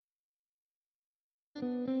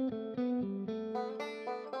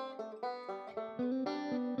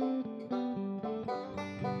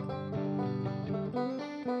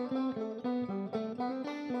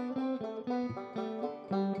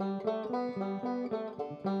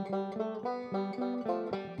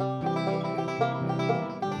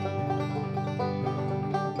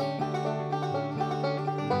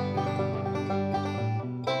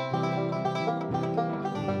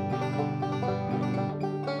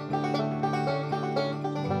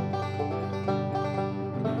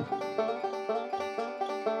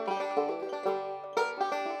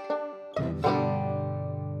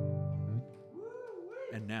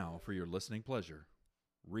listening pleasure,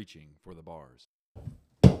 reaching for the bars.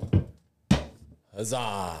 Huzzah!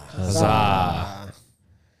 Huzzah! Are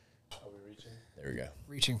we reaching? There we go.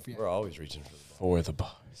 Reaching for you. We're always reaching for the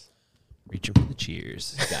bars. Reaching for the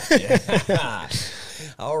cheers. Gotcha.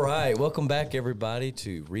 All right. Welcome back, everybody,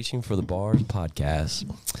 to Reaching for the Bars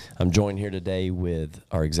podcast. I'm joined here today with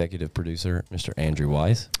our executive producer, Mr. Andrew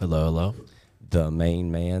Weiss. Hello, hello. The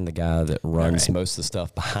main man, the guy that runs most of the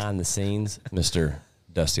stuff behind the scenes, Mr.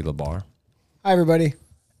 Dusty LeBar. Hi, everybody.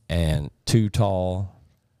 And too tall.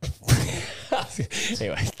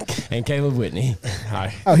 Anyway, and Caleb Whitney.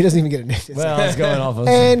 Hi. Oh, he doesn't even get a name. Well, I was going off of...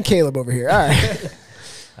 And Caleb over here. All right.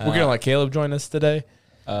 We're going to let Caleb join us today.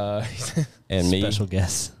 And me, Special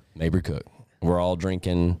guest. Neighbor Cook. We're all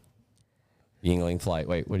drinking Yingling Flight.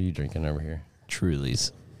 Wait, what are you drinking over here?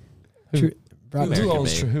 Truly's. Who Who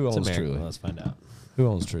owns It's American. Truly? Let's find out. Who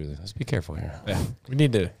owns Truly? Let's be careful here. Yeah, we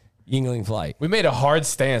need to. Yingling Flight. We made a hard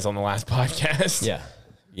stance on the last podcast. Yeah.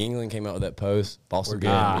 Yingling came out with that post. Boston We're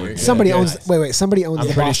Beer. good. We're Somebody good. owns. Wait. Somebody owns I'm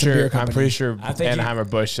the pretty Boston Beer sure. Company. I'm pretty sure I think Anheimer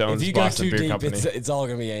Busch owns If you go Boston too Beer deep, Company. it's all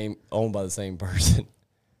going to be owned by the same person.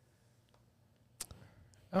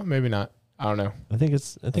 Oh, maybe not. I don't know. I think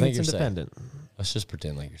it's you're independent. Let's just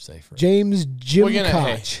pretend like you're safe. For James Jim We're gonna.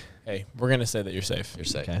 Koch. Hey, we're gonna say that you're safe. You're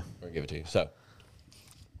safe. Okay. We're going to give it to you.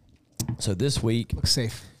 So this week, Looks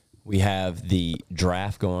safe. we have the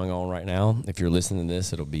draft going on right now. If you're listening to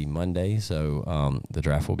this, it'll be Monday, so the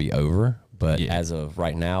draft will be over. But as of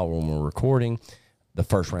right now, when we're recording, the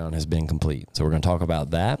first round has been complete. So we're going to talk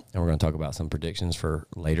about that, and we're going to talk about some predictions for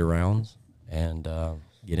later rounds and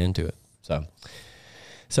get into it.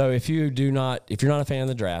 So if you're not a fan of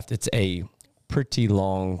the draft, it's a pretty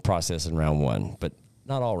long process in round one, but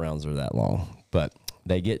not all rounds are that long. But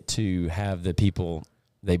they get to have the people.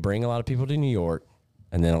 They bring a lot of people to New York,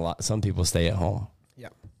 and then some people stay at home. Yeah.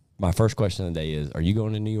 My first question of the day is, are you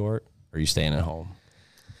going to New York or are you staying at home?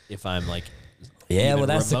 If I'm like, Yeah, even well,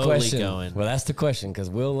 that's the remotely question. going. Well, that's the question because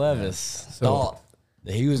Will Levis thought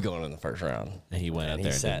that he was going in the first round. And he went out and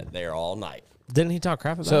there he and sat there all night. didn't he talk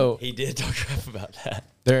crap about So He did talk crap about that.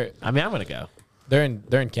 they're I mean, I'm going to go. they're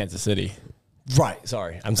in Kansas City Right.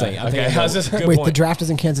 Sorry. I'm saying. I okay, think I was just- good Wait, point. the draft is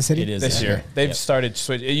in Kansas City? It is this yeah. year. They've Yep. started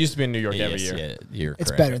switch. It used to be in New York every Yes, year. yeah, you're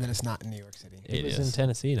It's correct. better than it's not in New York City. It was is. in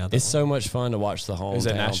Tennessee. Not It's so much fun to watch the It was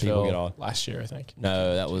in hometown people get all. Nashville last year, I think.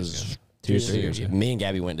 No, that was 2 years ago. Me and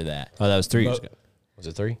Gabby went to that. Oh, that was 3 years ago. Was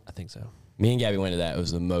it 3? I think so. Me and Gabby went to that. It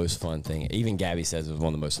was the most fun thing. Even Gabby says it was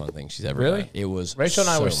one of the most fun things she's ever Really? done. It was. Rachel and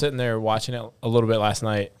I so- were sitting there watching it a little bit last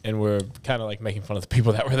night, and we're kind of like making fun of the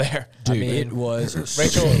people that were there. Dude, it was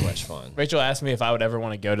Rachel- so much fun. Rachel asked me if I would ever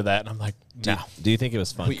want to go to that, and I'm like, no. Do you think it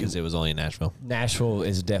was fun because it was only in Nashville? Nashville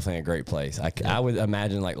is definitely a great place. I would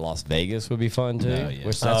imagine like Las Vegas would be fun too, Oh, yeah.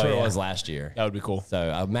 which that's Oh, where it yeah. was last year. That would be cool. So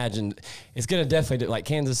I imagine it's going to definitely do, like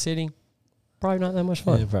Kansas City, probably not that much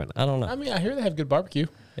fun. Yeah, probably not. I don't know. I mean, I hear they have good barbecue.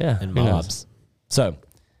 Yeah, And who knows? mobs. So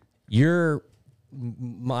you're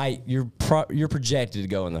projected to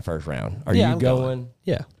go in the first round. Are Yeah, you I'm going? going.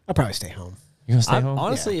 Yeah. I'll probably stay home. You're gonna stay home?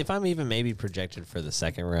 Honestly, if I'm even maybe projected for the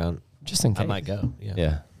second round, Just in case. I might go. Yeah.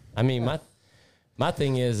 Yeah. I mean, my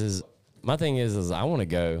thing is I want to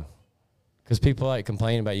go because people like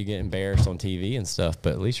complain about you getting embarrassed on TV and stuff,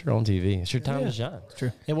 but at least you're on TV. It's your time to shine.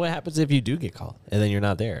 True. And what happens if you do get called and then you're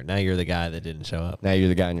not there? Now you're the guy that didn't show up. Now you're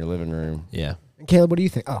the guy in your living room. Yeah. And Caleb, what do you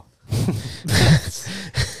think? Oh,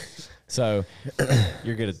 So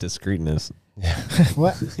You're good at discreetness.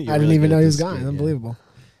 what? I You're didn't really even good know at he was this gone. screen, yeah. Unbelievable.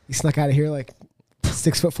 He snuck out of here like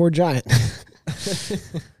 6'4" giant.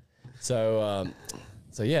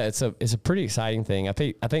 So yeah, it's a pretty exciting thing. I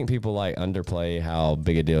think people like underplay how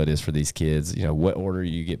big a deal it is for these kids. You know, what order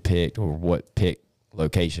you get picked or what pick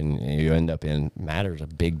location you end up in matters a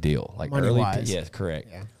big deal. Like Money-wise. yes, correct.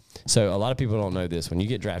 Yeah. So a lot of people don't know this. When you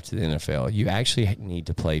get drafted to the NFL, you actually need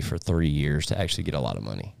to play for 3 years to actually get a lot of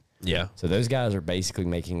money. Yeah. So those guys are basically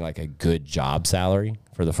making like a good job salary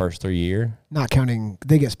for the first 3 year. Not counting,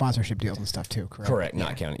 they get sponsorship deals and stuff too, correct? Correct.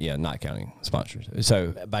 Not counting sponsors.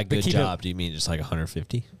 So By good job, do you mean just like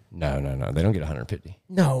 150? No. They don't get 150.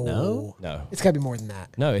 No. No. It's got to be more than that.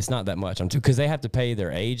 No, it's not that much. Because they have to pay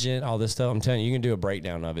their agent, all this stuff. I'm telling you, you can do a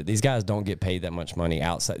breakdown of it. These guys don't get paid that much money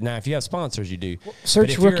outside. Now, if you have sponsors, you do. Search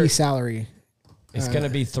But if you're- rookie salary. It's going to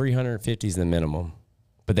be 350 is the minimum,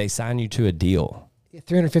 but they sign you to a deal.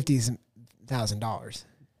 $350,000.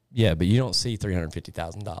 Yeah, but you don't see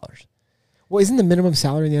 $350,000. Well, isn't the minimum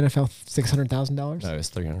salary in the NFL $600,000? No, it's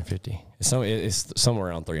 350. It's somewhere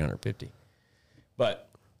around 350. But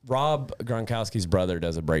Rob Gronkowski's brother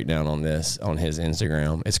does a breakdown on this on his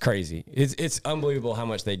Instagram. It's crazy. It's unbelievable how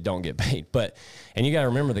much they don't get paid. And you got to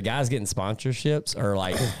remember the guys getting sponsorships are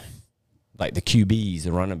like like the QBs,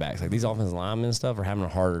 the running backs, like these offensive linemen and stuff are having a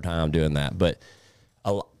harder time doing that. But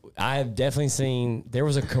I have definitely seen, there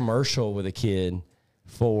was a commercial with a kid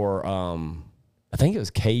for, I think it was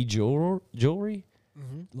K Jewelry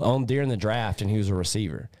during the draft, and he was a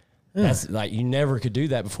receiver. That's like, you never could do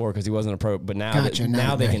that before because he wasn't a pro, but now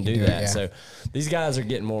now they can do that. Yeah. So these guys are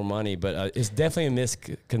getting more money, but it's definitely a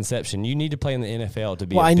misconception. You need to play in the NFL to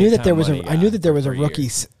be. Well, a I knew that big-time there was money I knew guy that there for was a 3 rookie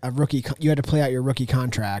years. you had to play out your rookie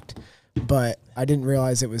contract, but I didn't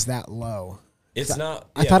realize it was that low. It's not.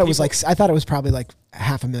 I thought it was I thought it was probably like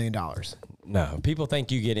 $500,000. No, people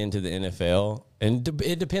think you get into the NFL, and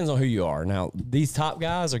it depends on who you are. Now, these top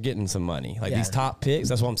guys are getting some money. Like these top picks,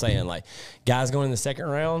 that's what I'm saying. Like guys going in the second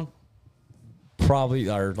round probably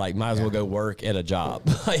are like might as well go work at a job.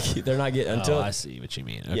 Like they're not getting until I see what you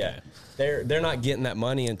mean. Okay. yeah, they're not getting that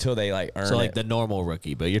money until they like earn So like it. the normal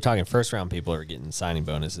rookie, but you're talking first round people are getting signing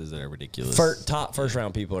bonuses that are ridiculous. Top first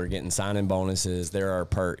round people are getting signing bonuses. There are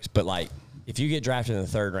perks, but like if you get drafted in the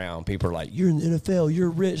third round, people are like, "You're in the NFL. You're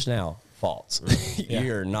rich now." False.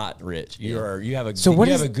 You're not rich. You have a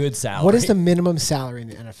have a good salary. What is the minimum salary in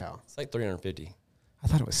the NFL? It's like 350. I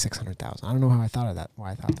thought it was 600,000. I don't know how I thought of that.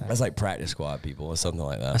 Why I thought that. That's like practice squad people or something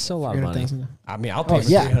like that. That's still a lot of money. 300,000. I mean, I'll pay for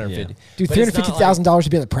yeah. 350. Dude, But it's not $350,000 to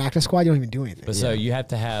be on the practice squad. You don't even do anything. But so you have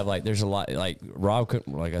to have like there's a lot like Rob,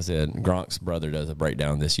 like I said, Gronk's brother does a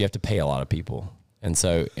breakdown of this. You have to pay a lot of people, and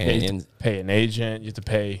so You have to pay an agent. You have to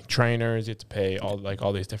pay trainers. You have to pay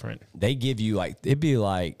all these different. they give you like it'd be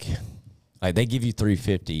like they give you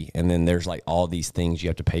 350, and then there's like all these things you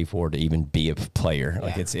have to pay for to even be a player.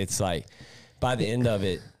 Like it's like by the end of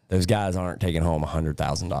it, those guys aren't taking home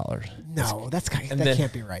 $100,000. No, that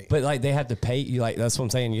can't be right. But like they have to pay you. Like that's what I'm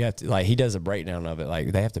saying. You have to like he does a breakdown of it.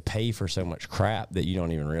 Like they have to pay for so much crap that you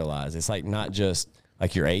don't even realize. It's like not just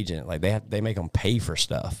like your agent. Like they make them pay for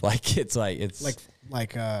stuff. Like it's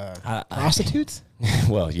prostitutes?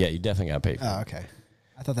 well, yeah, you definitely got to pay for. Oh, okay.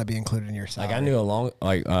 I thought that'd be included in your salary. Like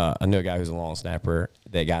I knew a guy who's a long snapper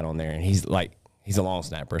that got on there, and he's a long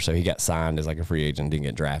snapper, so he got signed as like a free agent, didn't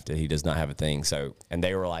get drafted. He does not have a thing. So, and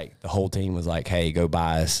they were like, the whole team was like, "Hey, go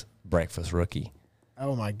buy us breakfast, rookie."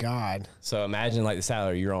 Oh my God. So imagine like the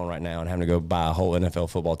salary you're on right now and having to go buy a whole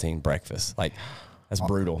NFL football team breakfast. Like that's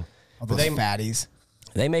brutal. All those fatties.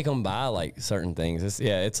 They make them buy like certain things.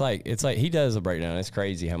 It's like he does a breakdown. It's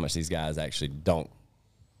crazy how much these guys actually don't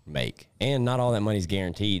make, and not all that money's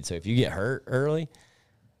guaranteed. So if you get hurt early,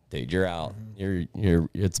 dude, you're out.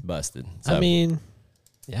 It's busted. So, I mean,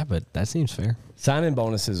 yeah, but that seems fair. signing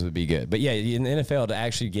bonuses would be good, but yeah, in the NFL to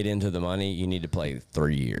actually get into the money, you need to play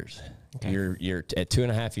 3 years. Okay. You're at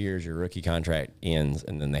 2.5 years, your rookie contract ends,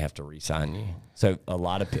 and then they have to re-sign you. So a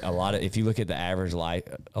lot of if you look at the average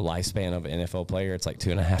lifespan of an NFL player, it's like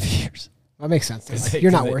 2.5 years. That makes sense.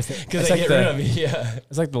 You're not worth it. Because they get rid of you. Yeah,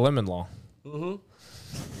 It's like the lemon law,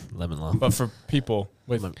 Lemon law. but for people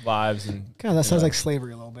with lives and. God, that sounds like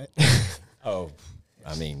slavery a little bit. Oh,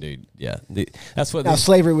 I mean, dude, yeah, that's what Now,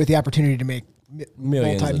 slavery with the opportunity to make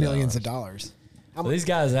Millions of multi-millions of dollars. Well, these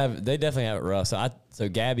guys they definitely have it rough. So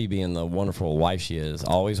Gabby, being the wonderful wife she is,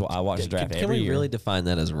 I watch the draft Can every we year. really define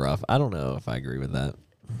that as rough? I don't know if I agree with that.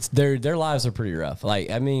 Their lives are pretty rough. Like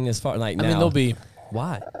I mean, as far like I now, mean, they'll be.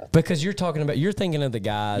 Why? because you're thinking of the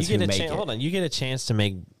guys You who get a make chance. it. Hold on. You get a chance to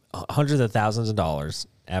make hundreds of thousands of dollars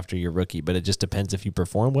after you're rookie, but it just depends if you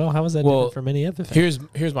perform well. How is that different from any other thing?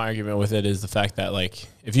 Here's my argument with it is the fact that like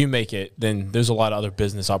if you make it, then there's a lot of other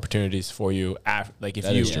business opportunities for you. Like if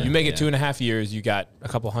That is true. you make it 2.5 years, you got a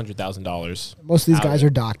couple $100,000. Most of these out guys of are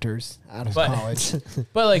doctors out of But- college.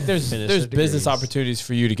 But like there's Finish there's their business degrees. opportunities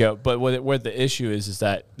for you to go. But where the issue is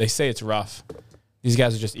that they say it's rough. These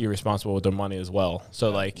guys are just irresponsible with their money as well.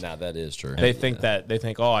 So like Now that is true. they think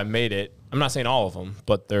oh, I made it. I'm not saying all of them,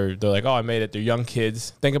 but they're like, oh, I made it. They're young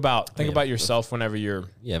kids. Think about yourself whenever you're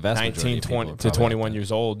vast majority 19, of people 20 are to probably 21 like that.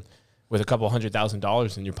 years old with a couple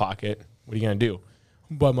 $100,000 in your pocket. What are you gonna do?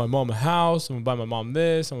 I'm gonna buy my mom a house. I'm gonna buy my mom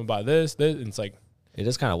this. I'm gonna buy this. And it's like It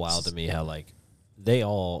is kind of wild to me how like they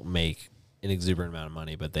all make an exuberant amount of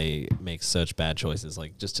money, but they make such bad choices,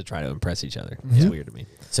 like just to try to impress each other. It's weird to me.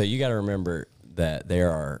 So you got to remember that there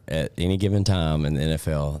are at any given time in the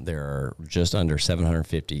NFL there are just under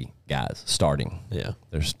 750 guys starting. Yeah.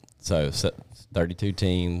 There's 32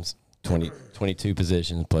 teams, 22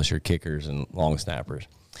 positions plus your kickers and long snappers.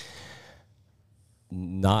 A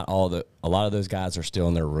lot of those guys are still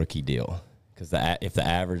in their rookie deal because if the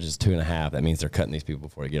average is 2.5, that means they're cutting these people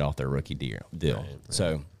before they get off their rookie deal. Right.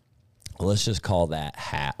 So let's just call that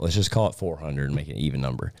half. Let's just call it 400 and make it an even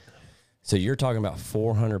number. So you're talking about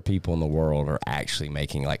 400 people in the world are actually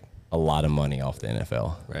making like a lot of money off the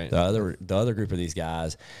NFL. Right. The other group of these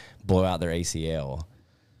guys blow out their ACL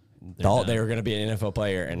thought they were going to be an NFL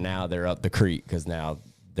player, and now they're up the creek because now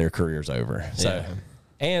their career's over. So,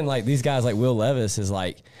 and like these guys like Will Levis is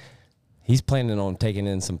like, he's planning on taking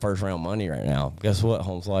in some first round money right now. Guess what,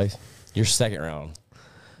 Home Slice? You're second round.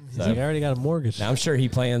 So he already got a mortgage. Now I'm sure he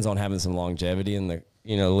plans on having some longevity in the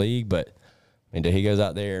league, but I mean, he goes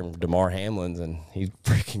out there and DeMar Hamlin's and he's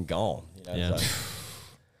freaking gone. Yeah. So,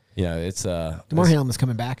 it's DeMar Hamlin's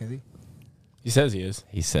coming back, is he? He says he is.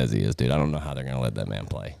 He says he is, dude. I don't know how they're gonna let that man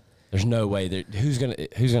play. There's no way. Who's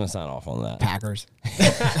gonna sign off on that? Packers.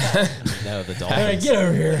 No, the Dolphins. Get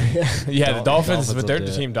over here. Yeah, the Dolphins, but will they're do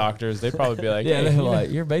the it. team doctors. They'd probably be like, Yeah, hey, they're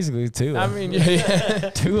like, you're basically Tua. I mean, yeah.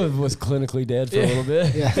 Tua was clinically dead for a little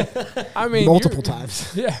bit. Yeah, I mean, multiple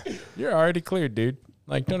times. Yeah, you're already cleared, dude.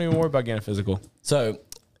 Like, don't even worry about getting physical. So,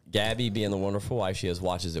 Gabby, being the wonderful wife she is,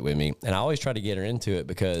 watches it with me, and I always try to get her into it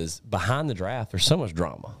because behind the draft, there's so much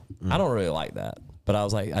drama. I don't really like that. But I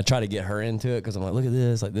was like, I try to get her into it because I'm like, look at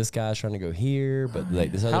this. Like, this guy's trying to go here, but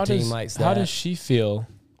like this other team likes that. How does she feel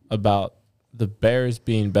about the Bears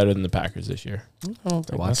being better than the Packers this year? I don't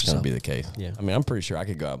think that's going to be the case. Yeah. I mean, I'm pretty sure I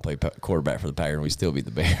could go out and play quarterback for the Packers and we still beat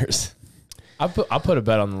the Bears. I'll put a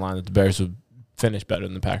bet on the line that the Bears would finish better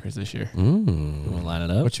than the Packers this year. You want to line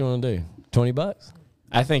it up? What you want to do? $20?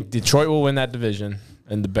 I think Detroit will win that division,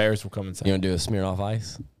 and the Bears will come in You second. want to do a Smirnoff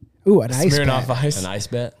Ice? Ooh, an ice Smirnoff bet. Ice. An ice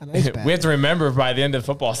bet? An ice bet. We have to remember by the end of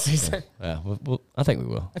football season. Yeah, I think we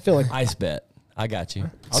will. I feel like. Ice bet. I got you.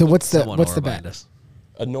 So what's the Someone what's will the remind bet? us.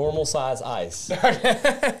 A normal size ice.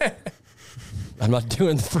 I'm not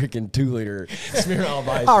doing the freaking 2-liter Smirnoff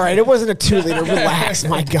Ice. All right, it wasn't a 2-liter. Relax,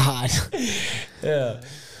 my God. Yeah.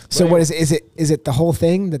 So what is it? Is it the whole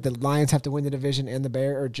thing that the Lions have to win the division and the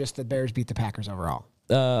Bears, or just the Bears beat the Packers overall?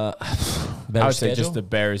 Better I would say schedule? just the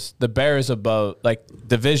Bears. The Bears above, like,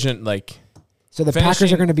 division, like, So the Packers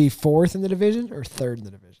Finishing- are going to be 4th in the division or 3rd in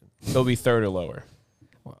the division? they'll be third or lower.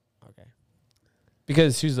 Okay.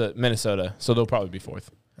 Because who's the Minnesota, so they'll probably be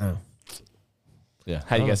fourth. Oh. Yeah.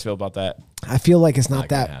 How do you guys feel about that? I feel like it's not Not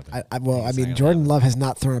gonna that. happen. I It's not mean, gonna Jordan Love has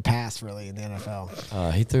not thrown a pass really in the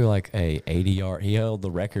NFL. He threw like a 80-yard. He held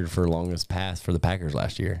the record for longest pass for the Packers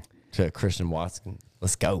last year to Christian Watson.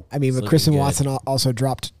 Let's go. I mean, It's but looking Christian good. Watson also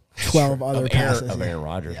dropped 12 other passes. Of Aaron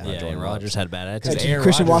Rodgers. Yeah. not Yeah, Jordan Aaron Love. Rodgers had bad And attitude. Aaron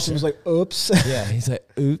Christian Rodgers- Watson was like, "Oops." Yeah, he's like,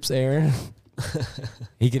 "Oops, Aaron."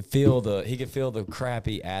 He could feel the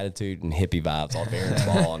crappy attitude and hippie vibes off Aaron's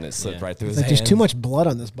ball, and it slipped right through It's his like hands. there's too much blood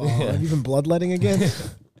on this ball. Have you been bloodletting again?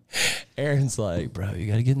 Aaron's like, "Bro, you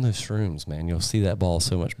got to get in those shrooms, man. You'll see that ball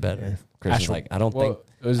so much better." Christian's like, "I don't think."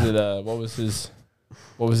 Was it? What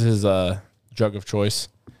was his drug of choice?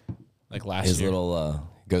 Like last His year. little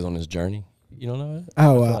goes on his journey. You don't know it?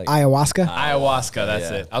 Oh, I feel like- ayahuasca. Ayahuasca.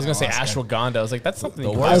 That's Yeah. it. I was gonna say ashwagandha. I was like, that's something.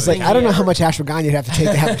 The you worst I was like, thing I don't he know how ever- much ashwagandha you'd have to take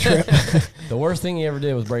to have a trip. The worst thing he ever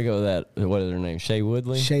did was break up with that. What is her name? Shay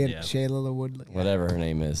Woodley. Shayla Woodley. Whatever her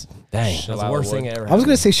name is. Dang, that's the Shalala worst thing Wood. ever. I was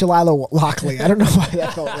going to say Shalila Lockley. I don't know why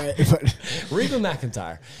that felt right, but Reba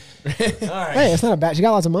McEntire. All right. hey, it's not a bad. She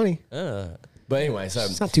got lots of money. But anyway, so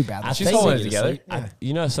It's not too bad. I She's think- holding it together.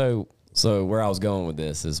 So where I was going with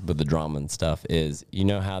this is with the drama and stuff is, you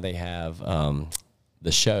know how they have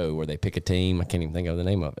the show where they pick a team. I can't even think of the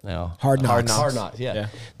name of it now. Hard Knocks. Hard Knocks. Yeah. Yeah.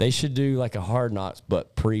 They should do like a Hard Knocks,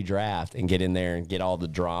 but pre-draft and get in there and get all the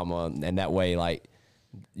drama, and that way, like,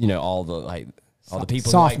 you know, all the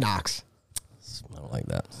people. Soft like, knocks. I don't like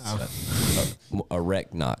that. A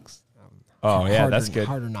wreck knocks. Oh yeah, Harder, that's good.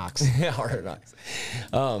 Harder knocks. Harder knocks.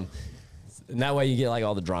 And that way you get like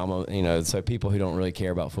all the drama, you know, so people who don't really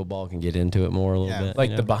care about football can get into it more a little Yeah. bit. Like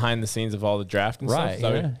you the know? behind the scenes of all the draft and Right,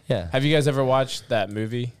 stuff. yeah, yeah. Have you guys ever watched that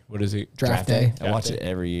movie? What is it? Draft Day. I watch it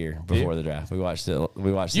every year before the draft. We watched it. You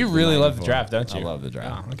the really night love the before. draft, don't you? I love the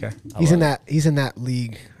draft. Oh, okay. He's in that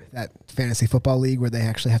league, that fantasy football league where they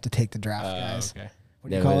actually have to take the draft guys. Okay. What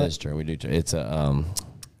do you Yeah, call that it? is true. We do. It's a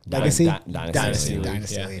Legacy? dynasty. league.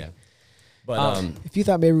 Dynasty yeah. league. Yeah. But If you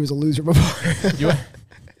thought maybe he was a loser before.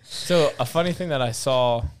 So a funny thing that I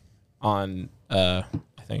saw on I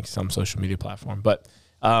think some social media platform, but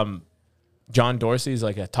John Dorsey's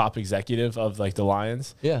like a top executive of like the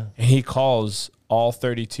Lions. yeah, And he calls all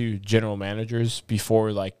 32 general managers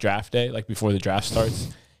before like draft day, like before the draft starts.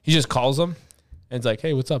 He just calls them and it's like,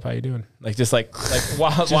 "Hey, what's up? How you doing?" Like just like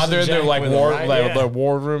while they're in their jack like with 'em, war right? like Yeah. their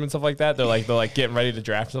war room and stuff like that. They're like getting ready to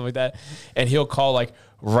draft stuff like that. And he'll call like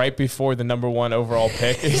right before the number 1 overall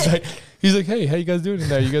pick. He's like, "Hey, how you guys doing in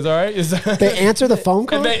there? You guys all right?" They answer the phone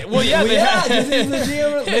call? They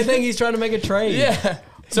think he's trying to make a trade. yeah.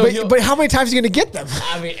 So but how many times are you going to get them?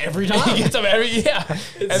 I mean, every he time. gets them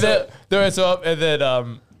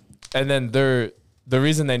and then the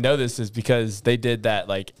reason they know this is because they did that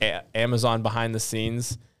like Amazon behind the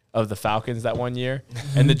scenes of the Falcons that one year,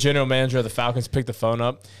 and the general manager of the Falcons picked the phone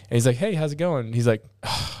up, and he's like, "Hey, how's it going?" And he's like,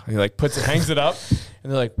 and he like hangs it up,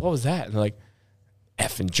 and they're like, "What was that?" And they're like,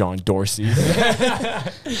 "Effing John Dorsey."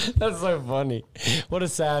 That's so funny. What a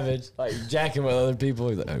savage. Like jacking with other people.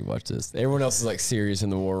 He's like, "Oh, watch this." Everyone else is like serious in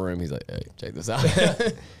the war room. He's like, "Hey, check this out."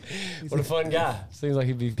 What a fun guy. Seems like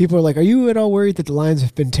he'd be. People are like, "Are you at all worried that the Lions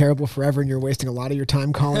have been terrible forever and you're wasting a lot of your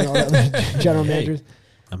time calling all the other general managers?"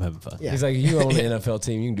 I'm having fun. Yeah. He's like, "You own the NFL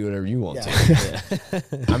team. You can do whatever you want Yeah.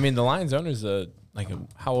 to." I mean, the Lions owner's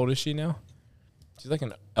how old is she now? She's like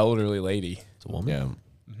an elderly lady. It's a woman.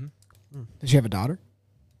 Yeah. Does she have a daughter?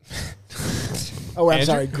 Oh, I'm Andrew?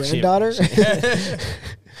 sorry, granddaughter.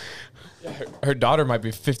 Her daughter might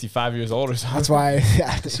be 55 years old or something. That's why.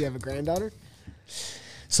 Does she have a granddaughter?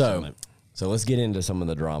 So let's get into some of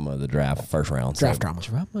the drama of the draft first round. Draft So,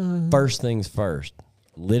 drama. First things first.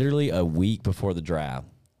 Literally a week before the draft,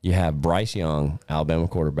 you have Bryce Young, Alabama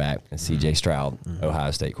quarterback, and C.J. Stroud,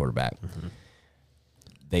 Ohio State quarterback.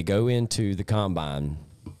 They go into the combine,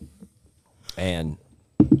 and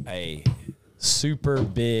a super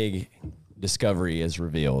big discovery is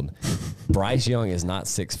revealed. Bryce Young is not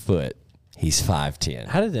 6 foot. He's 5'10".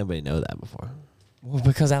 How did anybody know that before? Well,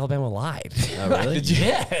 because Alabama lied. Oh, really?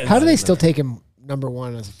 Yes. How do they still take him number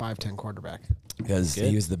one as a 5'10" quarterback? Because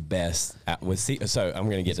he was the best so I'm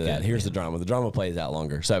going to get to that. Here's the drama. The drama plays out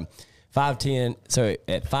longer. So 5'10". So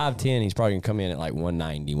at 5'10", he's probably going to come in at like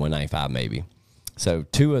 190, 195 maybe. So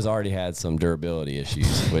Tua's already had some durability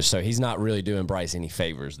issues, so he's not really doing Bryce any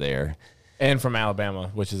favors there. And from Alabama,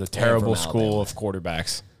 which is a terrible school of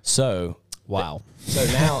quarterbacks. So Wow.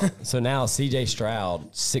 so now C.J.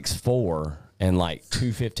 Stroud 6'4" and like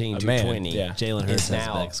 215, man, 220. yeah. Jalen Hurts Is has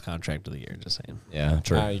now- the next contract of the year. Just saying. Yeah,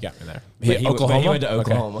 true. You got me there. But he went to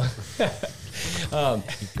Okay. Oklahoma.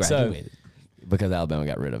 Graduated. Because Alabama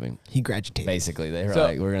got rid of him. He graduated. Basically, they were So-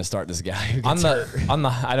 like, "We're going to start this guy who on gets the hurt."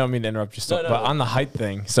 I don't mean to interrupt your stuff, No, but no. on the height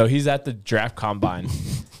thing. So he's at the draft combine,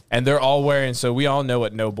 and they're all wearing. So we all know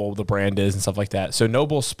what Noble the brand is and stuff like that. So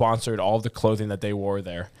Noble sponsored all the clothing that they wore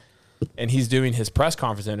there, and he's doing his press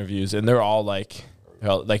conference interviews, and they're all like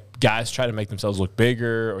guys try to make themselves look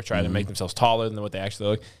bigger or try to make themselves taller than what they actually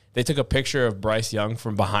look. They took a picture of Bryce Young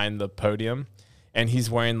from behind the podium, and he's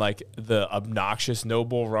wearing like the obnoxious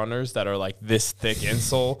Noble runners that are like this thick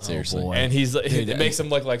insole. Seriously. boy. And it makes him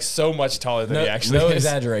look like so much taller than he actually no is.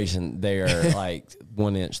 exaggeration. They are like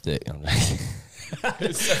 1 inch thick.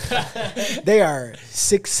 They are 8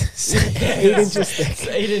 inches thick.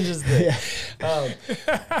 8 inches thick.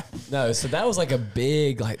 No, so that was like a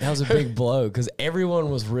big, blow because everyone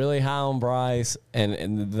was really high on Bryce,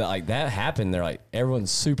 and like that happened. They're like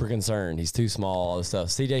everyone's super concerned. He's too small. All this stuff.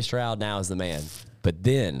 C.J. Stroud now is the man. But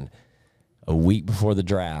then a week before the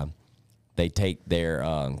draft, they take their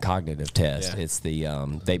cognitive test. Yeah. It's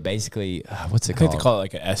the they basically what's it I think called? they call it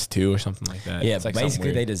like a S2 or something like that. Yeah, It's like basically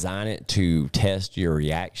something they weird. design it to test your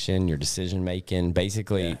reaction, your decision making.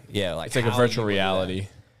 Basically, like It's like a how virtual you would react. reality.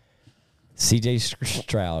 C.J.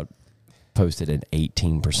 Stroud posted an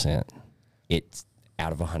 18%. It's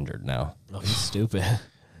out of 100 now. Oh, he's stupid.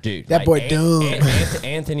 Dude, That boy dumb.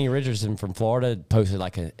 Anthony Richardson from Florida posted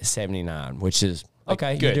like a 79, which is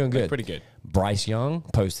okay. Good. You're doing Like, good. pretty good. Bryce Young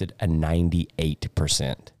posted a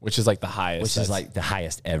 98%, Which is like the highest. which is like the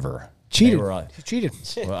highest ever. Cheated. They were like- He cheated.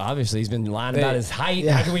 well, obviously he's been lying about his height.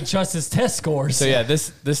 Yeah. How can we trust his test scores? So yeah,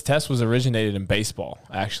 this test was originated in baseball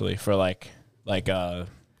actually for like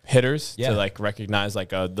hitters Yeah. to like recognize like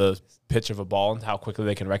the pitch of a ball and how quickly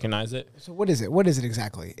they can recognize it. So what is it? What is it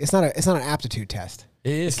exactly? It's not an aptitude test.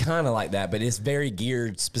 It is kind of like that, but it's very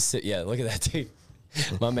geared specific. Yeah, look at that dude.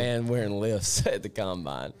 My man wearing lifts at the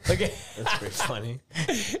combine. Look at That's pretty funny.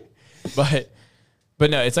 But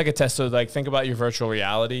no, it's like a test. So like think about your virtual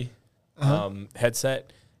reality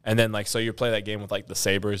headset, and then like so you play that game with like the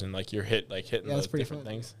sabers and like you're hitting Yeah, that's the pretty different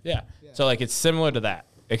fun. things. Yeah. So like it's similar to that,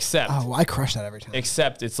 except Oh, well, I crush that every time.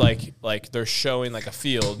 except it's like they're showing like a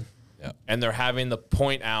field, Yeah. and they're having the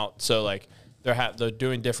point out. So like they're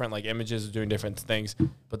doing different like images, doing different things,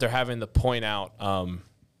 but they're having the point out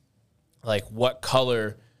like what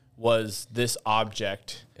color was this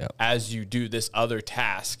object Yep. as you do this other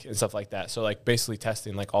task and stuff like that. So like basically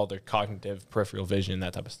testing like all their cognitive peripheral vision,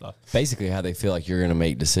 that type of stuff. basically how they feel like you're going to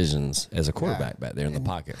make decisions as a quarterback back there in the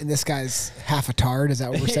pocket. And this guy's half a tard. Is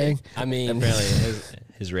that what we're saying? I mean, Apparently,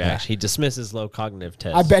 his reaction. He dismisses low cognitive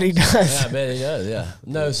tests. I bet he does. yeah, I bet he does. Yeah.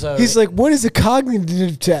 No, so He's like, what is a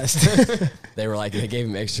cognitive test? they were like they gave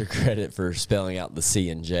him extra credit for spelling out the C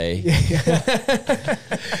and J.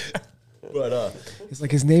 But It's like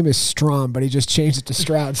his name is Strom, but he just changed it to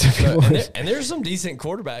Stroud. So people and there's some decent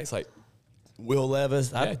quarterbacks like Will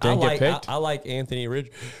Levis. I didn't get picked. I like Anthony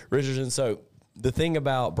Richardson. So the thing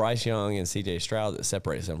about Bryce Young and C.J. Stroud that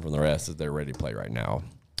separates them from the rest is they're ready to play right now.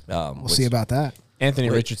 We'll see about that.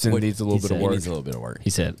 Anthony Richardson needs a little bit of work. He needs a little bit of work.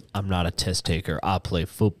 He said, "I'm not a test taker. I play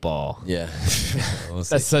football." Yeah. We'll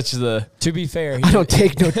see. That's such the. To be fair, I don't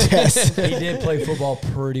take no tests. he did play football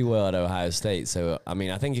pretty well at Ohio State. So, I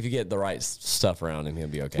mean, I think if you get the right stuff around him, he'll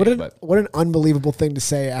be okay. What an unbelievable thing to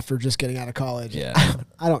say after just getting out of college. Yeah.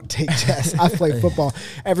 I don't take tests. I play football.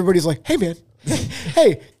 Everybody's like, hey, man.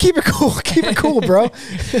 Hey, keep it cool, bro.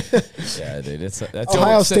 Yeah, dude. That's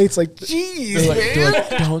Ohio State's like, geez, They're like,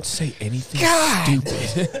 don't say anything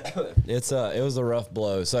stupid. it was a rough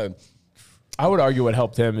blow. So I would argue what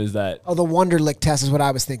helped him is that. Oh, the Wonderlic test is what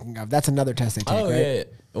I was thinking of. That's another test they take, right? yeah.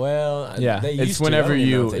 Well, Yeah, they it's used to. whenever I don't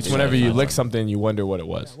even know you if they it's do whenever that you anymore. lick something, you wonder what it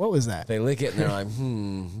was. What was that? They lick it and they're like,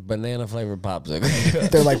 banana flavored popsicle.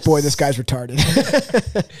 They're like, boy, this guy's retarded.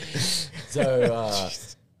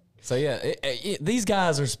 So yeah, these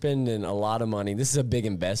guys are spending a lot of money. This is a big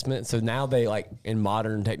investment. So now they in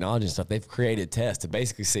modern technology and stuff, they've created tests to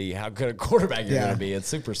basically see how good a quarterback you're Yeah. going to be. It's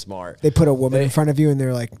super smart. They put a woman in front of you and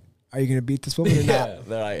they're like, are you going to beat this woman or not?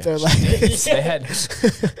 They're like They had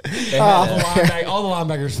all the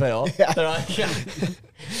linebackers fail. They're like,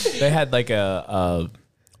 they had like a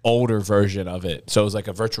older version of it. So it was like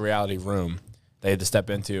a virtual reality room they had to step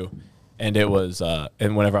into, and it was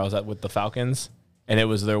and whenever I was with the Falcons, and it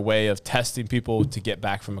was their way of testing people to get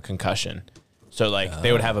back from a concussion. So like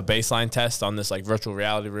they would have a baseline test on this like virtual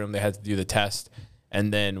reality room. They had to do the test.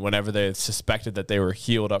 And then whenever they suspected that they were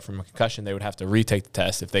healed up from a concussion, they would have to retake the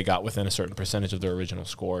test if they got within a certain percentage of their original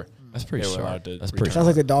score. That's pretty They were sharp. allowed to That's return. pretty Sounds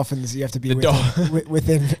like the Dolphins. You have to be The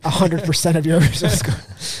within 100% of your original score.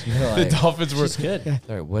 The Dolphins were Good.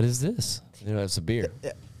 They're like, what is this? You know, it's a beer.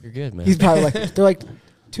 You're good, man. He's probably like, they're like,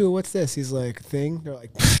 Tua, what's this? He's like, thing. They're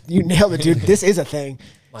like, you nailed it, dude. This is a thing.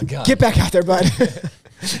 My God. Get back out there, bud.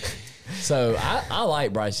 So I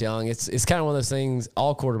like Bryce Young. It's kind of one of those things.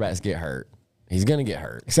 All quarterbacks get hurt. He's gonna get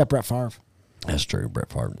hurt. Except Brett Favre. That's true. Brett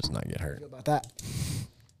Favre does not get hurt. How about that?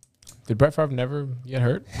 Did Brett Favre never get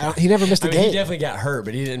hurt? He never missed a I mean, he game. definitely got hurt,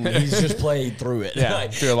 but he didn't. He's just played through it. Yeah,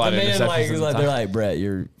 threw a lot the of man, interceptions like, at the they're time. like, Brett,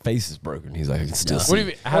 your face is broken. He's like, I can still What see. do you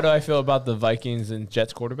mean, how do I feel about the Vikings and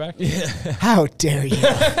Jets quarterback? How dare you?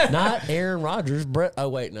 Not Aaron Rodgers. Brett. Oh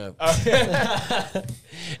wait, no.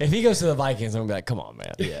 If he goes to the Vikings, I'm gonna be like, come on,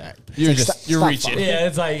 man. Yeah. You're stop reaching. Yeah,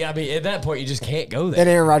 it's like, I mean, at that point, you just can't go there.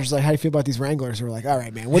 Then Aaron Rodgers is like, how do you feel about these Wranglers? We're like, all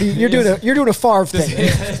right, man. What are you? You're doing a Favre thing.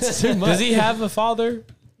 It's too much. Does he have a father?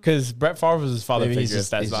 Because Brett Favre was his father Maybe figure. he's If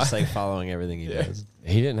that's just not. like following everything he does.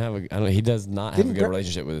 He didn't have a. I don't know. He does not have Didn't a good Brett-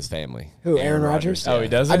 relationship with his family. Who? Aaron Rodgers? Oh, he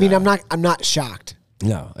doesn't. I mean, I'm not shocked.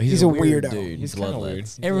 No, He's a weirdo. dude. He's kind of weird.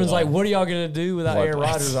 Everyone's like, "What are y'all gonna do without Aaron Bloodlines.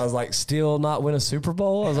 Rodgers?" I was like, "Still not win a Super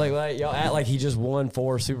Bowl." I was like y'all act like he just won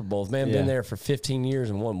 4 Super Bowls. Man, Yeah. been there for 15 years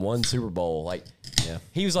and won 1 Super Bowl. Like, Yeah.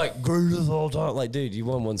 he was like greatest of all time. Like, dude, you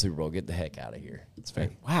won 1 Super Bowl. Get the heck out of here. It's fake.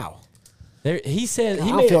 Wow. He said I he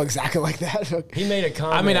don't made feel exactly like that. he made a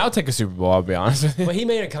comment. I mean, I'll take a Super Bowl. I'll be honest with you. But he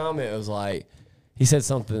made a comment. It was like, he said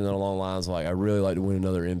something along the lines like, I really like to win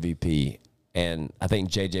another MVP. And I think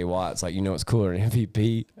J.J. Watt's like, you know what's cooler than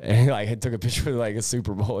MVP? And he like took a picture with like a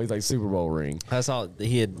Super Bowl. He's like, Super Bowl ring. I saw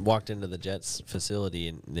he had walked into the Jets facility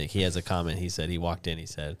and he has a comment. He said he walked in. He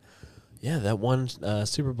said, "Yeah, that one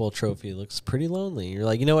Super Bowl trophy looks pretty lonely." You're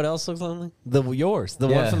like, you know what else looks lonely? Yours, the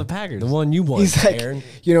one from the Packers, The one you won, He's like, Aaron.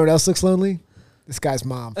 you know what else looks lonely? This guy's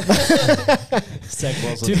mom. Zach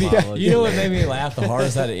Wilson's mom. You know what made me laugh the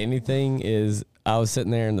hardest out of anything is I was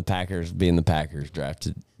sitting there and the Packers, being the Packers,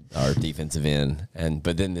 drafted our defensive end.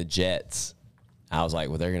 But then the Jets, I was like,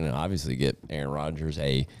 well, they're going to obviously get Aaron Rodgers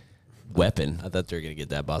a weapon. I thought they were gonna get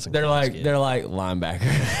that Boston. They're College like kid.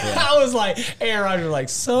 linebacker. I was like, Aaron Rodgers, like,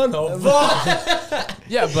 son of a.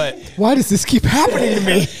 Yeah, but Why does this keep happening to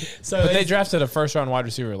me? So they drafted a first-round wide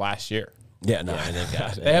receiver last year. yeah, no,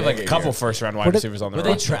 They have like a couple first-round wide receivers on their But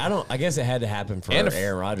they roster. I guess it had to happen for And if-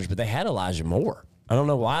 Aaron Rodgers, but they had Elijah Moore. I don't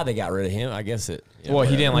know why they got rid of him. I guess it. Well,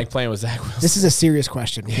 he didn't like playing with Zach Wilson. This is a serious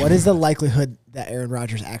question. What is the likelihood that Aaron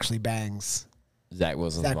Rodgers actually bangs Zach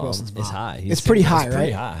Wilson's Zach mom. Wilson's mom? It's high. It's pretty high, It's right?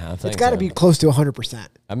 pretty high. I think It's got to so. be close to 100%.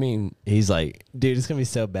 I mean, He's like, dude, it's gonna be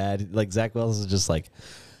so bad. Like Zach Wilson's just like,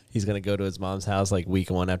 he's gonna go to his mom's house like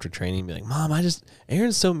week 1 after training, and be like, "Mom,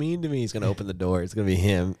 Aaron's so mean to me." He's gonna open the door. It's gonna be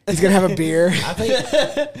him. He's going to have a beer. I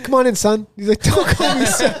think Come on in, son. He's like, don't call me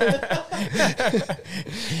son.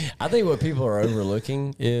 I think what people are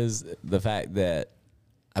overlooking is the fact that,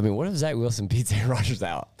 I mean, what if Zach Wilson beats Aaron Rodgers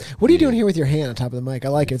out? What are you doing here with your hand on top of the mic? I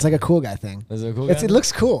like it. It's like a cool guy thing. Is it a cool It guy?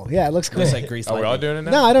 looks cool. Yeah, it looks cool. Looks like grease Are we all lightning. doing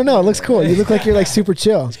it now? No, I don't know. It looks cool. You look like you're like super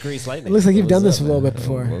chill. Grease It lightning. looks like you've done What's this up, a little man? bit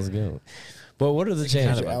before. Let's go. But what are the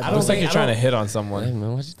chances? elbow. It looks like you're trying to hit on someone. Hey,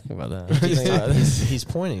 man, what you think about that? What you think about this? He's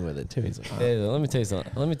pointing with it too. He's like, Hey, let me tell you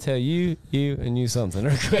something. Let me tell you, and you something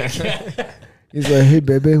real quick. He's like, hey,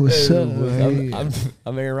 baby, what's up?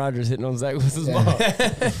 I'm Aaron Rodgers hitting on Zach Wilson's mom.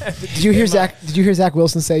 Did you hear Zach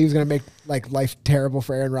Wilson say he was going to make like life terrible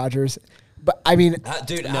for Aaron Rodgers? But I mean,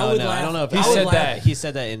 Dude, no, I don't know if he said that. He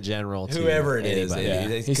said that in general. To Whoever it is,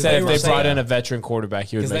 anybody. He said if they brought in a veteran quarterback,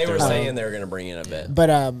 he would because make they were their life. saying they were going to bring in a vet. but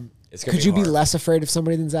It's gonna could be you be hard. less afraid of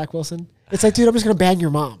somebody than Zach Wilson? It's like, dude, I'm just going to bang your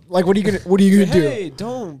mom. Like, what are you going to do? Hey,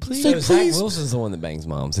 don't please. Say, So Zach please. Wilson's the one that bangs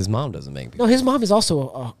moms. His mom doesn't bang people. No, his mom is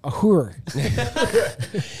also a whore.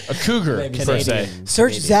 A cougar, per se. Canadian.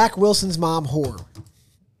 Search Zach Wilson's mom whore.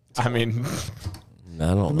 I mean,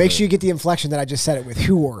 I don't. Make sure you get the inflection that I just said it with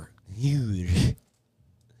whore. you.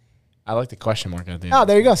 I like the question mark at the end. Oh,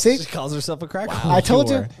 there you go. See, She calls herself a cracker. I told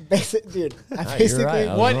you, dude. I basically, right.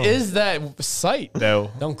 I What don't know. is that site, though?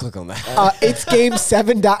 Don't click on that. it's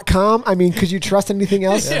game7.com. I mean, could you trust anything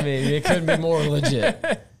else? I mean, it couldn't be more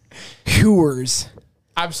legit. Whores.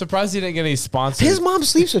 I'm surprised he didn't get any sponsors. His mom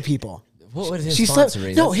sleeps with people. What would his She slept.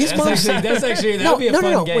 sponsoring? No, his mom. That's actually that No, would be a no,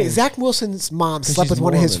 fun no. game. Wait, Zach Wilson's mom slept she's with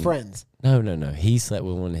one of his Mormon. friends. No. He slept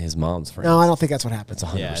with one of his mom's friends. No, I don't think that's what happened.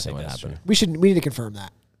 That's 100% Yeah, I think what that's happened. We need to confirm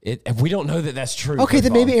that. We don't know that that's true. Okay, first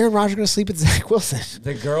then of all. maybe Aaron Rodgers is going to sleep with Zach Wilson.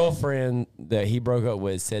 The girlfriend that he broke up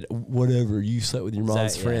with said, "Whatever, you slept with your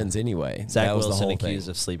mom's Zach- friends anyway." Zach that was Wilson the whole accused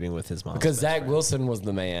thing. of sleeping with his mom. Because Zach Wilson was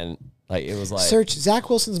the man. Like it was like Search Zach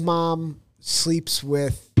Wilson's mom sleeps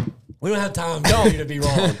with. we don't have time for you to be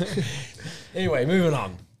wrong. Anyway, moving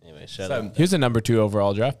on. Anyway, shut So, up. He was a number 2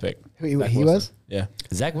 overall draft pick. He Zach was. Wilson. Yeah.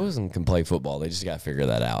 Zach Wilson can play football. They just got to figure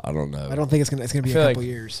that out. I don't know. I don't think it's gonna be a feel couple like-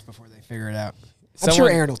 years before they figure it out. I'm sure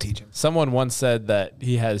Aaron will teach him. Someone once said that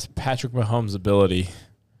he has Patrick Mahomes' ability.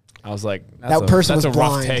 I was like, That person that's was a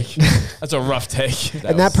rough blind. take. That's a rough take.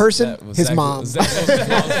 And that person, his Zach- mom. Zach was his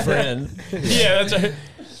mom's friend. Yeah, that's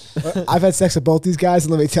right. I've had sex with both these guys,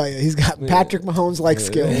 and let me tell you, he's got Patrick Mahomes like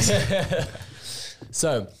skills.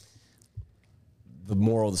 So, the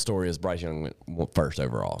moral of the story is Bryce Young went first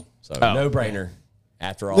overall. So, Oh. no brainer.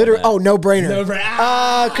 After all, Literally, that. oh, no brainer. No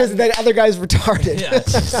brainer. Because the other guy's retarded.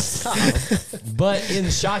 But in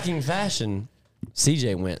shocking fashion,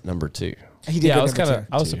 CJ went number 2. He did. Yeah, go I was number kind of,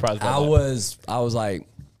 two. I was surprised by I that. was like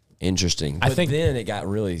interesting. I But think- then it got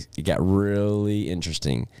really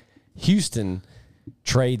interesting. Houston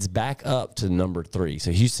trades back up to number 3.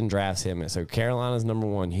 So Houston drafts him. And so Carolina's number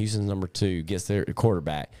 1, Houston's number 2, gets their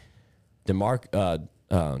quarterback.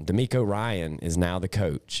 D'Amico Ryan is now the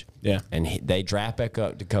coach. Yeah. And they draft back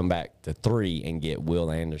up to come back to 3 and get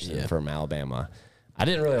Will Anderson from Alabama. I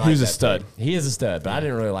didn't really like Who's a that stud. pick. He is a stud, but I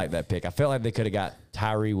didn't really like that pick. I felt like they could have got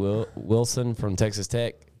Tyree Wilson from Texas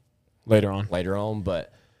Tech Later on. later on,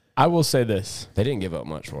 but I will say this they didn't give up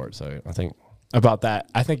much for it. So I think about that.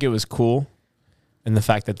 I think it was cool in the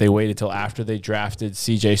fact that they waited till after they drafted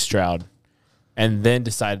CJ Stroud and then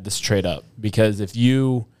decided to trade up. Because if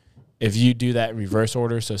you do that in reverse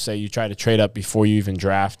order, so say you try to trade up before you even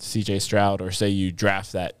draft CJ Stroud, or say you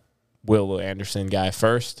draft that Will Anderson guy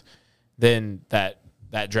first, then that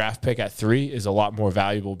draft pick at 3 is a lot more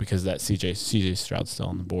valuable because that CJ Stroud's still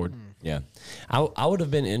on the board. yeah, I would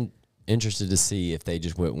have been interested to see if they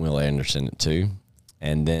just went Will Anderson at 2,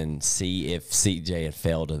 and then see if CJ had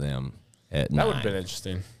fell to them at 9. That would have been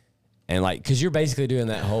interesting. And like, because you're basically doing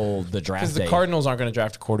that whole the draft. Because the day. Cardinals aren't going to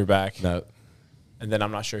draft a quarterback. No, And then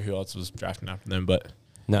I'm not sure who else was drafting after them, but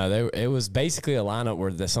it was basically a lineup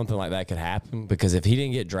where something like that could happen. Because if he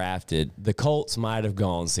didn't get drafted, the Colts might have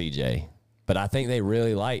gone CJ. But I think they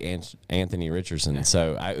really like Anthony Richardson.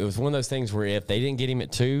 So it was one of those things where if they didn't get him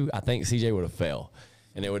at 2, I think CJ would have fell.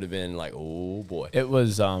 And it would have been like, oh, boy. it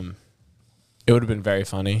was it would have been very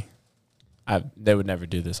funny. They would never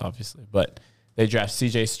do this, obviously, but they draft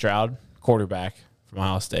C.J. Stroud, quarterback from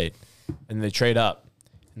Ohio State, and they trade up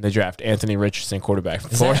and they draft Anthony Richardson, quarterback from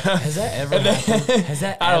Florida. Has that ever happened? Has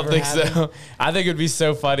that I don't ever think happened? so. I think it would be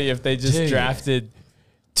so funny if they just Dude. drafted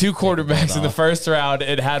 2 quarterbacks in the first round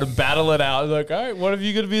and had them battle it out. Like, all right, one of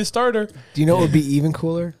you going to be a starter? Do you know what would be even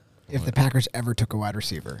cooler? If the Packers ever took a wide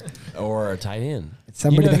receiver. Or a tight end. It's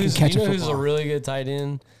somebody that can who's- catch you a know who's a football. really good tight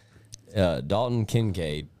end? Dalton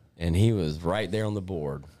Kincaid. And he was right there on the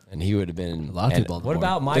board. And he would have been. A lot of and people on the What board.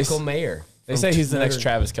 about Michael Mayer? They from say he's the next Notre-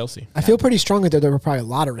 Travis Kelce. I feel pretty strong that there were probably a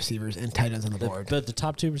lot of receivers and tight ends on the board. But the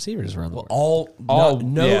top 2 receivers were on the board. All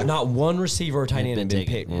yeah. not one receiver or tight end had been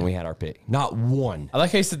taken, picked when yeah. we had our pick. Not one. I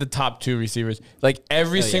like how you said the top 2 receivers. Like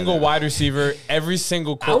every single wide receiver, every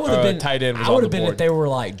single I would have been tight end was I on would the have been board. if they were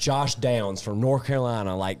like Josh Downs from North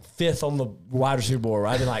Carolina, like 5th on the wide receiver board.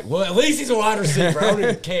 I'd be like, well, at least he's a wide receiver. I don't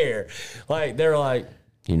even care. Like they're like,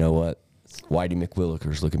 you know what? Whitey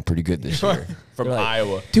McWillikers looking pretty good this year. From They're like,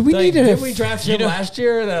 Iowa. Do we need to? Did we draft him last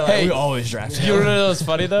year? They're like, Hey, we always draft You him. know what's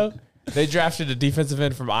funny though? They drafted a defensive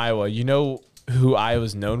end from Iowa. You know who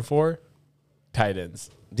Iowa's known for? Tight ends.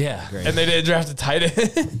 Yeah, And they didn't draft a tight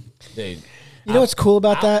end. dude. You know what's cool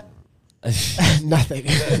about that? Nothing.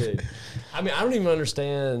 I mean, I don't even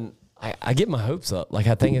understand. I get my hopes up. Like,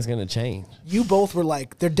 I think it's going to change. You both were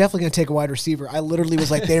like, they're definitely going to take a wide receiver. I literally was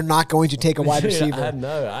like, they're not going to take a wide I receiver.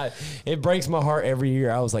 know. It breaks my heart every year.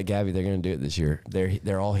 I was like, Gabby, they're going to do it this year.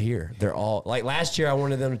 They're all here. They're all like last year. I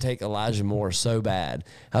wanted them to take Elijah Moore so bad.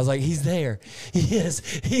 I was like, he's there. He is.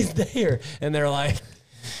 He's there. And they're like,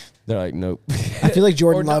 nope. I feel like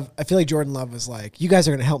Jordan Love was like, you guys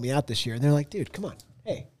are going to help me out this year. And they're like, dude, come on.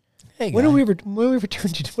 Hey, when have we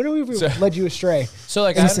returned you? When have we led you astray? So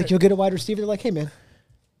like, And he's like, you'll get a wide receiver. They're like, hey man,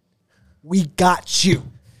 we got you.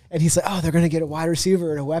 And he's like, oh, they're gonna get a wide receiver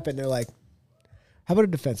and a weapon. They're like, how about a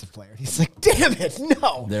defensive player? And he's like, damn it,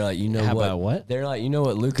 no. They're like, How about what? They're like, you know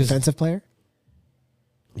what, Lucas? Defensive player?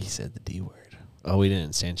 He said the D word. Oh, we didn't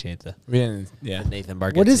instantiate the we didn't. Yeah. Nathan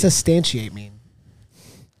Bargatze. What does instantiate mean?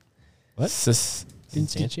 What?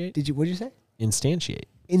 Instantiate? What did you say? Instantiate.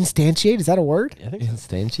 Instantiate? Is that a word? I think so.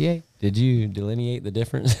 Instantiate? Did you delineate the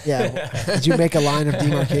difference? Yeah. Did you make a line of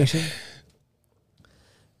demarcation?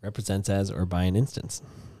 Represents as or by an instance.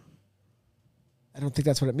 I don't think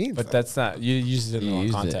that's what it means. But though. that's not. You used it in the wrong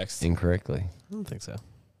used context. it incorrectly. I don't think so.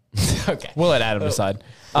 Okay. We'll let Adam decide.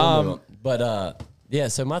 But yeah.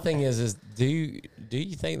 So my thing is do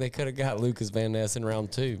you think they could have got Lucas Van Ness in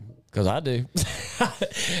round 2? Because I do.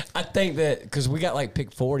 I think that because we got like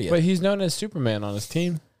pick 40. But he's known as Superman on his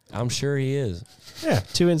team. I'm sure he is. Yeah.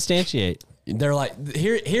 To instantiate. They're like,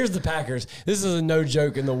 here's the Packers. This is a no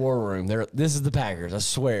joke in the war room. This is the Packers. I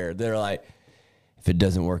swear. They're like, if it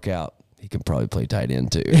doesn't work out, he can probably play tight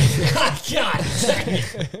end too. God dang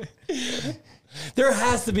it. There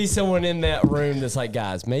has to be someone in that room that's like,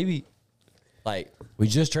 guys, maybe like we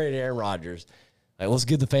just traded Aaron Rodgers. Like, let's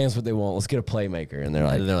give the fans what they want. Let's get a playmaker. And they're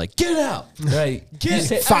like, get out. Right.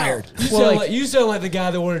 Get fired. Out. You sound like the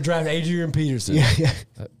guy that wanted to draft Adrian Peterson. yeah.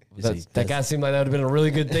 That guy seemed like that would have been a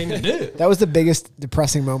really good thing to do. That was the biggest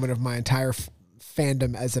depressing moment of my entire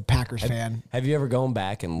fandom as a Packers fan. Have you ever gone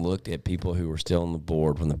back and looked at people who were still on the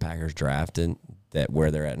board when the Packers drafted that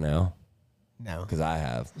where they're at now? No. Because I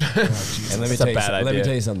have. And That's a bad let me idea.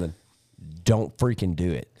 tell you something. Don't freaking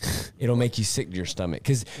do it. It'll make you sick to your stomach.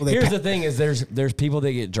 Because they here's the thing: is there's people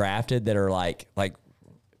that get drafted that are like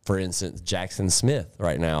for instance Jackson Smith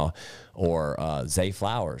right now, or Zay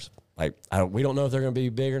Flowers. Like we don't know if they're going to be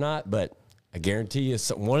big or not, but I guarantee you,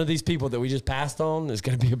 one of these people that we just passed on is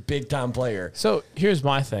going to be a big time player. So here's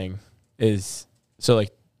my thing: is so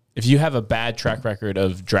like if you have a bad track record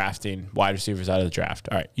of drafting wide receivers out of the draft,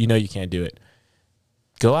 all right, you know you can't do it.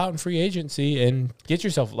 Go out in free agency and get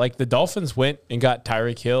yourself like the Dolphins went and got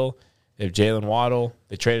Tyreek Hill. They have Jalen Waddle.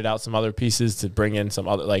 They traded out some other pieces to bring in some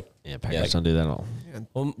other Packers don't do that at all.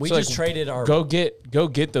 Well, we So, just traded our. go get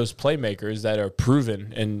those playmakers that are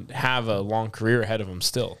proven and have a long career ahead of them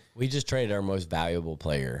still. We just traded our most valuable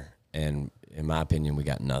player, and in my opinion, we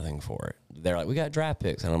got nothing for it. They're like, we got draft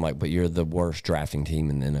picks, and I'm like, but you're the worst drafting team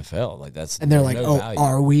in the NFL. Like that's And they're like, no oh, value.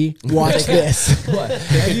 are we? Watch this. What?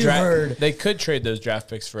 Have you heard? They could trade those draft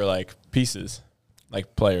picks for like pieces,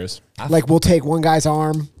 like players. Like we'll take one guy's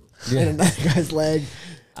arm and another guy's leg.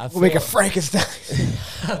 We'll make a feel- Frankenstein.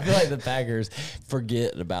 I feel like the Packers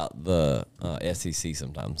forget about the SEC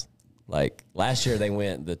sometimes. Like last year, they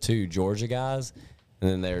went the 2 Georgia guys, and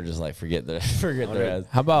then they were just like, forget their ass.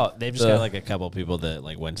 How about They've just got like a couple people that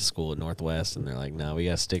like went to school at Northwest, and they're like, no, we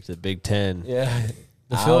got to stick to the Big Ten. Yeah,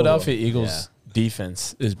 the Philadelphia Eagles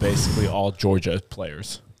defense is basically all Georgia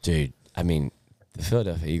players. dude. I mean, the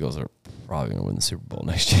Philadelphia Eagles are probably going to win the Super Bowl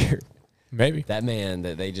next year. Maybe. That man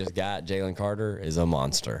that they just got, Jalen Carter, is a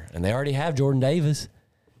monster, and they already have Jordan Davis.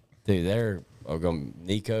 Dude, they're going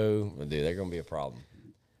Nico. Dude, they're going to be a problem.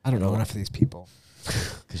 I don't know enough of these people.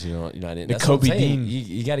 Because you're not in. The That's what I'm Kobe saying. Dean.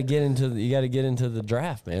 You got to get into the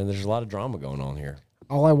draft, man. There's a lot of drama going on here.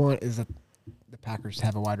 All I want is that the Packers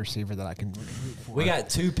have a wide receiver that I can root for. We got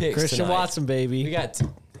 2 picks. Christian tonight. Watson, baby. We got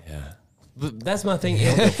yeah. But that's my thing.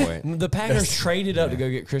 for it. The Packers traded up to go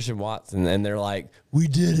get Christian Watson, and they're like, "We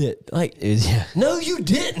did it." Like, Yeah. no, you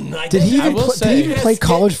didn't. Like, Did he I even, will did say- he even play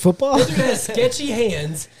college football? That dude has sketchy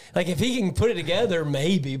hands. Like, if he can put it together,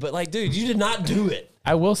 maybe. But like, dude, you did not do it.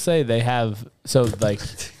 I will say they have like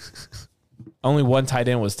only one tight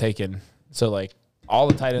end was taken. So like all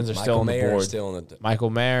the tight ends are still on the Mayer is board. still on the. Michael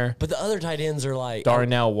Mayer, But the other tight ends are like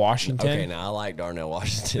Darnell Washington. Okay, now I like Darnell The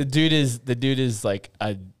Washington. dude is like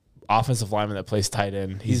a offensive lineman that plays tight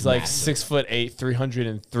end. He's like massive. 6'8",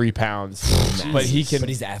 303 pounds. But he can. But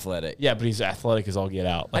he's athletic. Yeah, but he's athletic as all get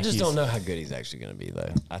out. I Like, just he's- don't know how good he's actually going to be,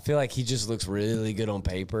 though. I feel like he just looks really good on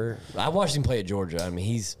paper. I watched him play at Georgia. I mean,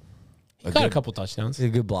 he's Got a couple touchdowns. a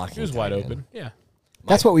good blocking. He was wide tight end. open. Yeah.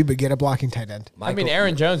 That's what we would get, a blocking tight end. I mean,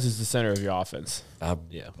 Aaron Jones is the center of your offense.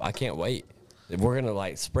 I can't wait. If we're going to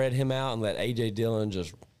like spread him out and let A.J. Dillon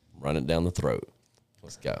just run it down the throat.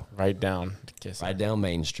 Let's go. Right down. Kiss Right down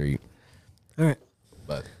Main Street. All right.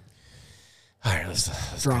 But all right,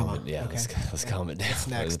 let's Drama. calm it. Yeah, Okay. let's calm it down.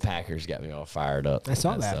 next? The Packers got me all fired up. I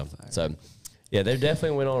saw and that. stuff. So yeah, they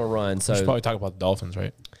definitely went on a run. So We should probably talk about the Dolphins,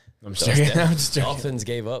 right? I'm just So joking. the I'm just joking. Dolphins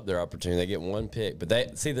gave up their opportunity. They get one pick, but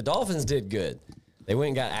the Dolphins did good. They went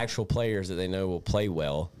and got actual players that they know will play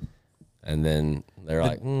well, and then they're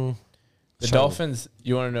like, The Dolphins,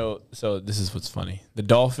 you want to know? So this is what's funny. The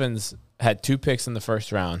Dolphins had 2 picks in the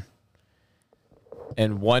first round,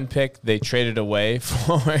 and 1 pick they traded away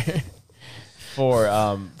for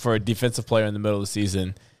a defensive player in the middle of the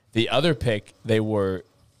season. The other pick they were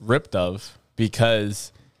ripped of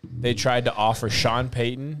because they tried to offer Sean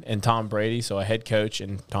Payton and Tom Brady, so a head coach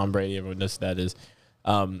and Tom Brady, everyone knows who that is,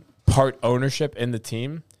 part ownership in the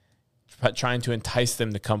team, trying to entice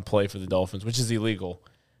them to come play for the Dolphins, which is illegal.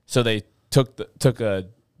 So they took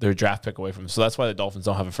their draft pick away from them. So that's why the Dolphins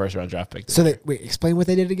don't have a first round draft pick. So explain what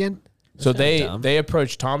they did again. So dumb. they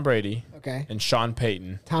approached Tom Brady Okay. and Sean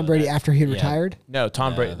Payton. Tom Brady after he retired. No,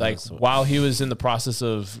 Tom Brady, like while he was in the process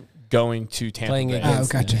of going to Tampa playing Bay.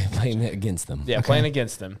 against, gotcha. playing against them. Yeah, playing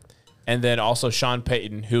against them. And then also Sean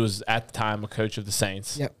Payton, who was at the time a coach of the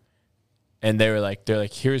Saints. Yep. And they're like,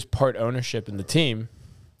 here's part ownership in the team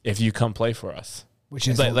if you come play for us. Which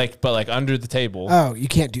is But under the table. oh, you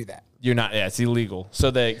can't do that. You're not. Yeah, it's illegal. So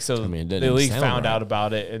I mean, it doesn't the league sound found right. out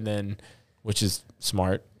about it, and then, which is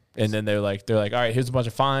smart. And then they're like, all right, here's a bunch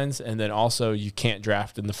of fines, and then also you can't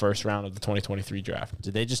draft in the first round of the 2023 draft.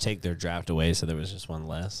 Did they just take their draft away so there was just one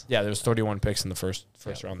less? Yeah, there was 31 picks in the first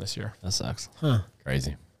round this year. That sucks.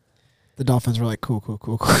 Crazy. The Dolphins were like, cool.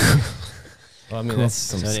 Well, I mean, that's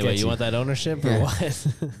some So anyway, sketchy. you want that ownership or Yeah. what?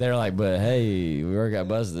 They're like, but hey, we already got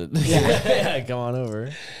busted. Yeah, come on over.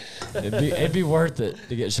 It'd be worth it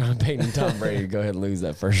to get Sean Payton and Tom Brady to go ahead and lose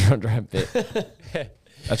that first round draft pick.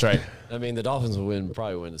 That's right. I mean, the Dolphins will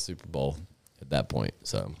probably win the Super Bowl at that point.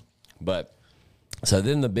 So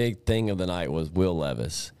then the big thing of the night was Will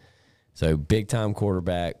Levis. So big time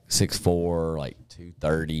quarterback, 6'4", like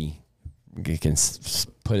 230. He can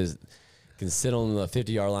sit on the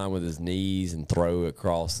 50-yard line with his knees and throw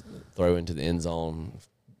into the end zone.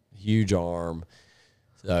 Huge arm.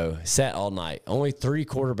 So sat all night. Only 3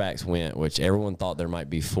 quarterbacks went, which everyone thought there might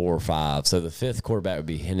be 4 or 5. So the 5th quarterback would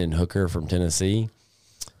be Hendon Hooker from Tennessee.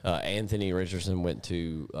 Anthony Richardson went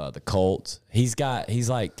to the Colts. He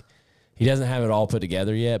doesn't have it all put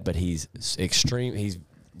together yet, but he's extreme. He's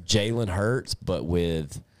Jalen Hurts, but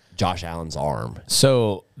with Josh Allen's arm.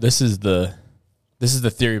 So this is the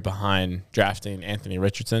theory behind drafting Anthony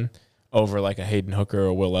Richardson over like a Hayden Hooker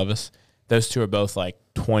or Will Levis. Those two are both like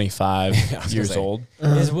 25 years old.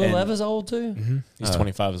 Is Will And- Levis old too? He's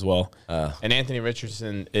 25 as well. And Anthony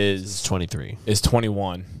Richardson It's 23. is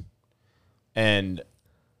 21. And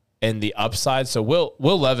the upside, so Will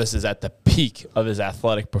Levis is at the peak of his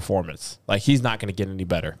athletic performance. Like, he's not going to get any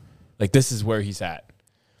better. Like, this is where he's at.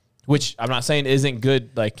 Which I'm not saying isn't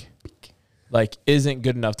good, like isn't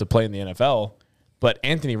good enough to play in the NFL. But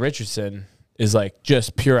Anthony Richardson is like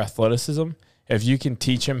just pure athleticism. If you can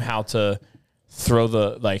teach him how to throw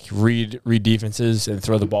read defenses and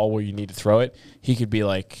throw the ball where you need to throw it, he could be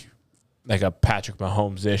like a Patrick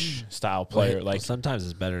Mahomes-ish style player. Well, Like, sometimes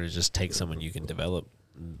it's better to just take someone you can develop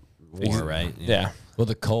more, right? yeah. Well,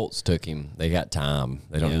 the Colts took him. They got time.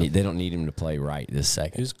 They don't need him to play right this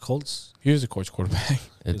second. Who's Colts? He was a coach quarterback.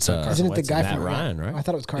 It's Isn't it the Wentz guy Matt from Ryan, right? I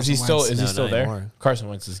thought it was Is Carson he still Wentz. is he No, still not there? anymore. Carson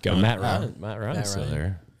Wentz is gone. Matt Ryan's still Ryan.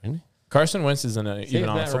 there, isn't he? Carson Wentz is even on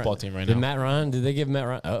a Matt football Ryan- team right Did now. Did they give Matt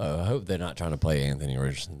Ryan? I hope they're not trying to play Anthony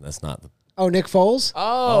Richardson. That's not the. Oh, Nick Foles?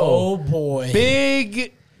 Oh, boy.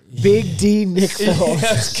 big. Big D Nick Foles.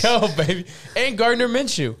 Let's go, baby. And Gardner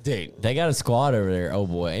Minshew. Dude, they got a squad over there. Oh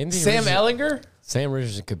boy, Anthony Sam Richardson, Ellinger. Sam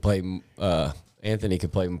Richardson could play. Anthony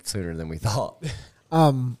could play sooner than we thought.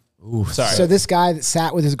 Sorry. So this guy that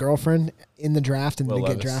sat with his girlfriend in the draft and Will didn't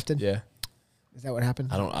get Levis. drafted? Yeah. Is that what happened?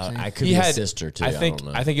 I could He be had his sister too. I think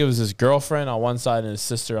don't know. I think it was his girlfriend on one side and his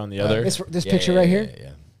sister on the other. This Yeah, picture yeah, right yeah, here?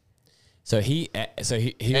 Yeah. So he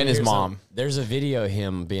And his mom. There's a video of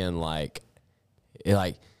him being like,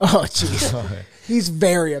 Oh, jeez. He's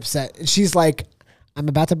very upset. And she's like, I'm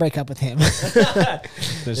about to break up with him.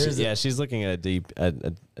 She's looking at a deep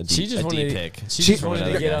She just wanted deep pic. She just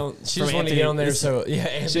wanted to get on. She just wanted to get on there. So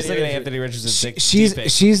yeah, She's looking at Anthony Richardson's deep pic.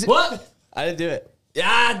 She's what? I didn't do it. Yeah,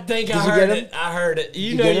 I think I you heard get it. him? I heard it.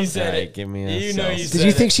 You you know get you him? said Alright, it. give me a You know self. you Did said you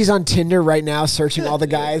it. think she's on Tinder right now, searching all the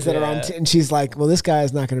guys that are on? Yeah. And she's like, "Well, this guy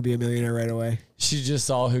is not going to be a millionaire right away." She just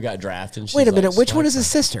saw who got drafted. And she's Wait a like, minute, which one is swipe his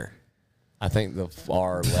sister? her. I think the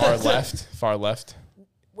far Far left. left. Far left.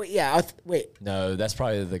 Wait, yeah, wait, No, that's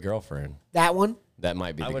probably the girlfriend. that one. That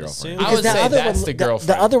might be the would girlfriend. assume- I would that say other that's one, the the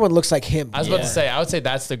girlfriend. other one looks like him. I was about to Yeah. say, I would say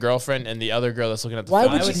that's the girlfriend, and the other girl that's looking at the Why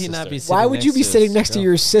phone would is you- his he not be sister. Why would you be sitting his next to girl?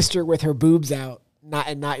 your sister with her boobs out,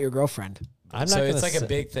 not your girlfriend? I'm So not it's gonna like a say-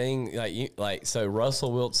 big thing. So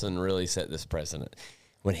Russell Wilson really set this precedent.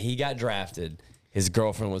 When he got drafted, his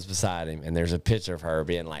girlfriend was beside him, and there's a picture of her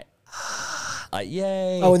being like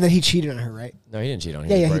yay. Oh, and then he cheated on her, right? No, he didn't cheat on her.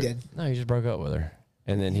 Yeah, just yeah, he broke- did. No, he just broke up with her.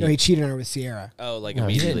 And then No, he cheated on her with Sierra. Oh, like no,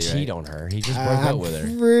 he immediately, didn't cheat on her. He just broke I'm up with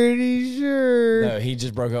her. pretty sure. No, he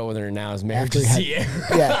just broke up with her and now is married After to he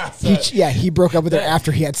had- Sierra. he broke up with her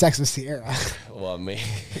after he had sex with Sierra. Well, I mean,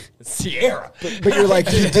 Sierra. But you're like,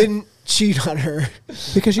 he didn't cheat on her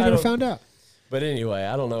because you I never don't- found out. But anyway,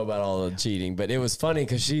 I don't know about all the cheating, but it was funny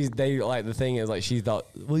because the thing is like she thought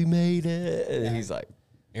we made it, and he's like,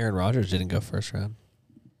 Aaron Rodgers didn't go first round.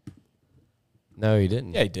 no, he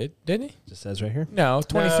didn't. Yeah, he did, didn't he? Just says right here. No,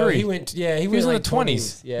 23. No, he went. Yeah, he He was in went the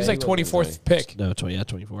 20s. Yeah, he was like went in the 24th pick. No,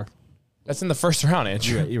 24. That's in the first round,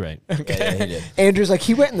 Andrew. You're right. Yeah, he did. Andrew's like,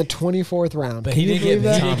 he went in the 24th round. But Can he you did believe get.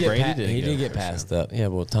 that? He Tom did get. Brady pa- didn't he go did get first passed up. Yeah,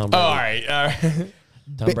 well, Tom Oh, Brady. all right. All right.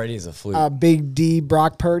 Tom Brady is a fluke. Big D,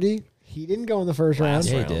 Brock Purdy. He didn't go in the first round. Last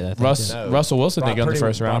Yeah, he round. did. I think Russ, Russell Wilson didn't go in the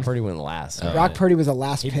first round. Brock Purdy went last. Brock Purdy was the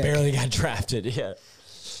last He pick. barely got drafted. Yeah,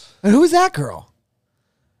 And who was that girl?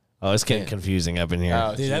 Oh, it's getting confusing up in here.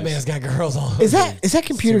 Oh, dude, that jeez. man's got girls all. Is that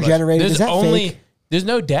computer much. generated? There's Is that only fake? there's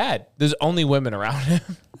no dad. There's only women around him.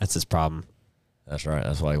 That's his problem. That's right.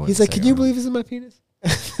 That's why he went. He's to like, can second you round. believe this is my penis?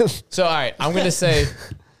 So all right, I'm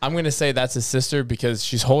gonna say that's his sister because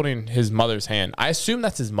she's holding his mother's hand. I assume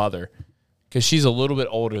that's his mother because she's a little bit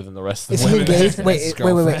older than the rest of Is the he women. there. engaged?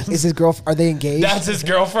 Wait. Is his girlfriend? Are they engaged? That's his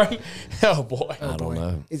girlfriend. Oh boy. I don't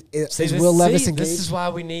know. Is Will Levis engaged? This is why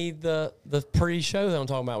we need the pre-show that I'm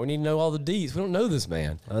talking about. We need to know all the D's. We don't know this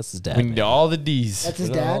man. Oh, that's his dad. We need man. all the D's. That's his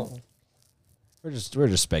We don't dad. know. We're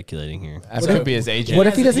just speculating here. That's gonna be his agent. What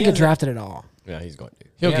if he has a- doesn't he get has a- drafted at all? Yeah, he's going to.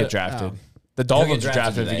 He'll He get had- drafted. oh. The Dolphins drafted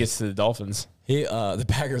drafted if he today. gets to the Dolphins. The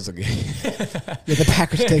Packers will get. Yeah, the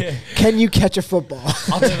Packers take. Can you catch a football?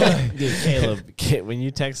 Dude, Caleb, when you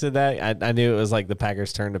texted that, I knew it was like the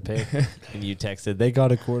Packers' turn to pick. And you texted, they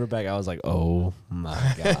got a quarterback. I was like, oh my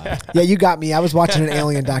God. Yeah, you got me. I was watching an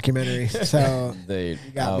alien documentary, so Dude,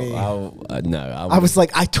 got me. no, I was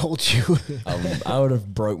like, I told you. I would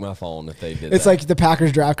have broke my phone if they did. It's that. like the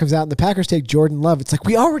Packers draft comes out and the Packers take Jordan Love. It's like,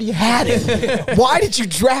 we already had him. Why did you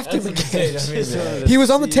draft him again? He was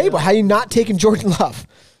on the table. How you not taking Jordan Love?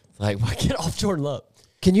 Like, why get off Jordan Love?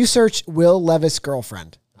 Can you search Will Levis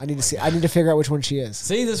girlfriend? I need to see. I need to figure out which one she is.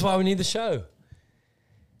 See, this is why we need the show.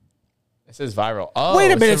 It says viral. Oh,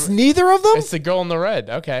 Wait a minute, it's neither of them? It's the girl in the red.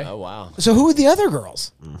 Okay. Oh wow, So who are the other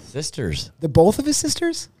girls? sisters. The both of his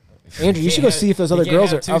sisters? Andrew, you should go see if those other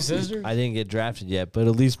girls are two up. sisters. I didn't get drafted yet, but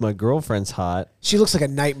at least my girlfriend's hot. She looks like a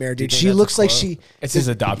nightmare, dude. think She that's looks a like quote? she. It's his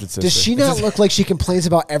adopted sister. Does she not look like she complains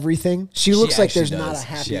about everything? She looks like there's actually not a does.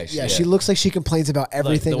 happy. She actually- Yeah, yeah. she looks like she complains about Like,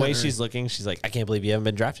 everything. the way on Earth. she's looking, she's like, I can't believe you haven't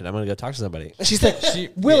been drafted. I'm going to go talk to somebody. She's like,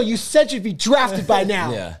 Will, you said you'd be drafted by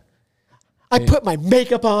now. Yeah. I put my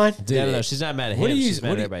makeup on. Yeah, no, she's not mad at him. What do you? She's mad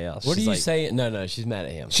what at do you- everybody else. What are She's you like, saying? No, she's mad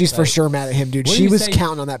at him. She's for sure mad at him, dude. What do She you was say-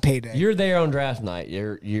 counting on that payday. You're there on draft night.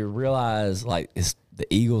 You realize like it's the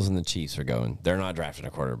Eagles and the Chiefs are going. They're not drafting a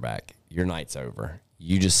quarterback. Your night's over.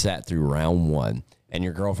 You just sat through round one, and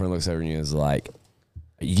your girlfriend looks over and you is like,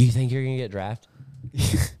 "Do you think you're gonna get drafted?"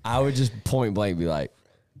 I would just point blank be like,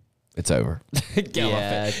 "It's over." Get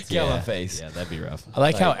on my face. Yeah, that'd be rough. I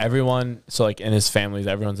like how everyone, so like in his family,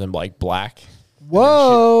 everyone's in like black.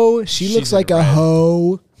 Whoa, she looks she's in like a red.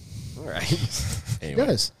 hoe. All right. Anyway,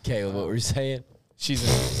 does. Caleb, what were you saying? She's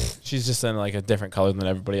just in like a different color than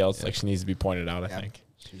everybody else. Like she needs to be pointed out. I think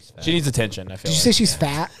she needs attention. I feel. Did you like. say she's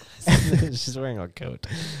fat? She's wearing a coat.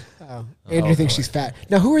 Oh, Andrew thinks she's fat.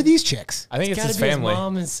 Now, who are these chicks? I think it's Gotta his be his family.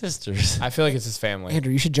 mom and sisters. I feel like it's his family.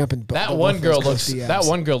 Andrew, you should jump in. That both one of girl those looks. DMs. That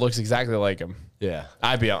one girl looks exactly like him. Yeah.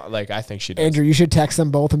 I'd be like, I think she does. Andrew, you should text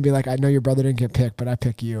them both and be like, "I know your brother didn't get picked, but I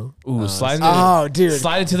pick you." Ooh, slide into, Oh, dude,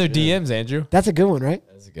 slide into their DMs, Andrew. that's a good one, right?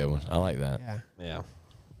 That's a good one. I like that. Yeah. Yeah.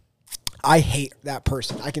 I hate that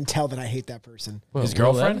person. I can tell that I hate that person. His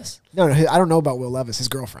girlfriend? No, I don't know about Will Levis. His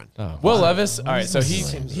girlfriend. Oh, Will Levis. All right, so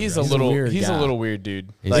he's a little weird guy. a little weird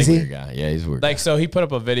dude. He's Like, a weird guy. Yeah, he's a weird. like so he put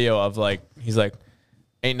up a video of like he's like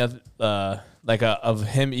ain't nothing of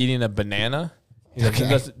him eating a banana. He's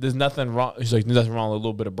like there's nothing wrong. He's like there's nothing wrong with a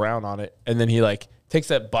little bit of brown on it, and then he like takes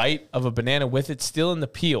that bite of a banana with it still in the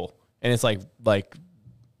peel, and it's like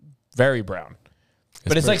very brown.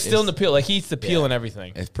 But it's like still in the peel. Like he eats the peel and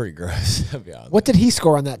everything. It's pretty gross. To be honest. What did he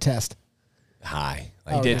score on that test? High?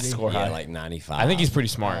 He did score high. like 95. I think he's pretty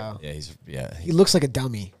smart. Wow. Yeah, He looks like a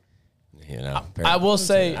dummy. you know. I will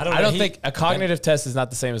say I don't he- think a cognitive test is not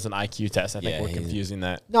the same as an IQ test. I think Yeah, we're he's- confusing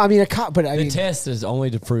that. No, I mean but I The mean, test is only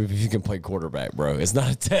to prove if you can play quarterback, bro. It's not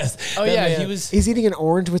a test. Oh That yeah, man- he was. he's eating an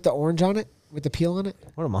orange with the orange on it, with the peel on it.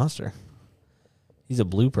 What a monster. He's a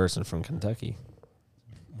blue person from Kentucky.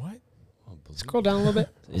 What? Scroll down a little bit.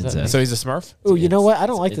 Incest. So he's a Smurf. Ooh, you know what? I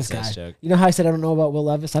don't like this guy. incest joke. You know how I said I don't know about Will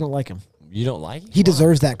Levis? I don't like him. You don't like? He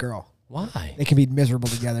deserves that girl. Why? They can be miserable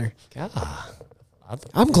together. God.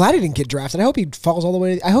 I'm glad he didn't get drafted. I hope he falls all the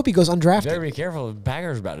way. I hope he goes You undrafted. better be careful. The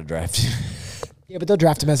Packers about to draft you. Yeah, but they'll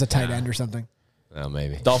draft him as a tight end or something. Oh,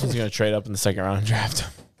 maybe. Dolphins are going to trade up in the second round and draft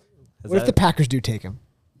him. What if the Packers do take him?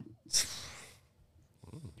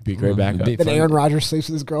 He'd be a great backup. Be Then fun- Aaron Rodgers sleeps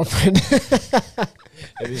with his girlfriend.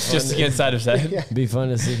 Just to get inside his head. Yeah. Be fun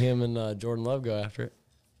to see him and Jordan Love go after it.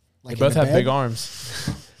 Like They both in have the big bed? arms.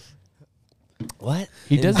 What?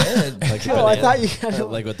 He does. Like Oh, I thought you had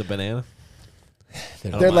like with the banana.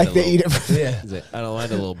 They're like they eat it. Yeah. He's like, I don't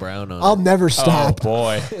mind a little brown on I'll it. never Oh stop.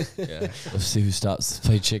 boy. Yeah. Let's see who stops to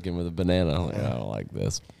play chicken with a banana. I'm like, I don't like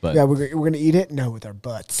this. But Yeah, we're gonna eat it. No, with our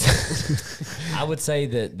butts. I would say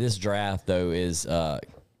that this draft, though, is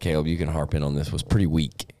Caleb. You can harp in on this. Was pretty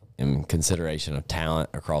weak in consideration of talent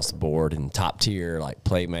across the board and top tier like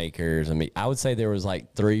playmakers. I mean, I would say there was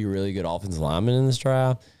like 3 really good offensive linemen in this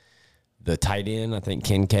draft. The tight end, I think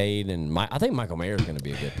Kincaid, and I think Michael Mayer is going to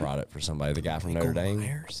be a good product for somebody. The guy from Notre Dame,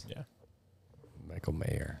 Yeah. Michael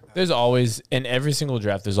Mayer. There's always in every single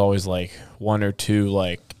draft. There's always like 1 or 2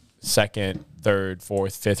 like second, third,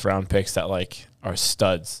 fourth, fifth round picks that like are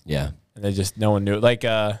studs, Yeah, and they just no one knew. Like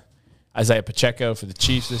Isaiah Pacheco for the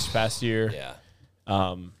Chiefs this past year. yeah,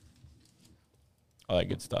 All that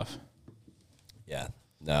good stuff. yeah.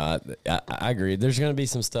 No, I agree. There's going to be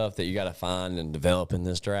some stuff that you got to find and develop in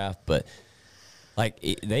this draft, but like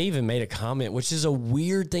they even made a comment, which is a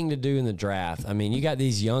weird thing to do in the draft. I mean, you got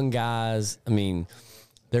these young guys. I mean,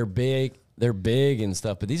 they're big and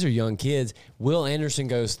stuff, but these are young kids. Will Anderson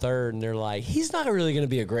goes third, and they're like, he's not really going to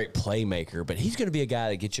be a great playmaker, but he's going to be a guy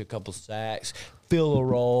that gets you a couple sacks, fill a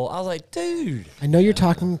role. I was like, dude. I know you're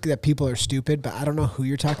talking that people are stupid, but I don't know who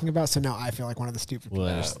you're talking about. So now I feel like one of the stupid people.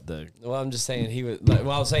 Well, I'm just saying he was. Like,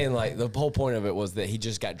 well, I was saying like the whole point of it was that he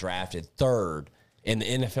just got drafted third in the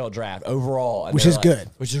NFL draft overall, and Which they're is like- good.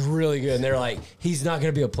 Which is really good. And they're like, he's not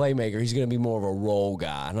going to be a playmaker. He's going to be more of a role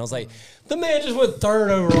guy. And I was like, the man just went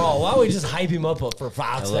third overall. Why don't we just hype him up for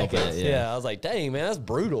 5 seconds? bit, yeah. I was like, dang man, that's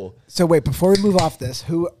brutal. So wait, before we move off this,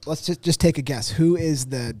 let's just take a guess. Who is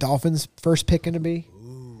the Dolphins' first pick going to be?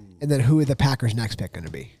 And then who is the Packers' next pick going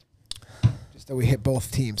to be? Just that we hit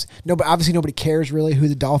both teams. No, but obviously nobody cares really who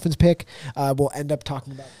the Dolphins pick. We'll end up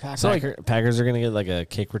talking about the Packers. Packers are going to get like a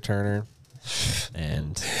kick returner.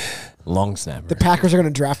 And Long snapper. The Packers are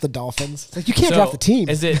going to draft the Dolphins. It's like you can't draft the team.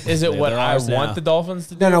 Is it They're what I ours now. want the Dolphins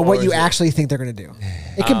to do? No, or what is you it- actually think they're going to do.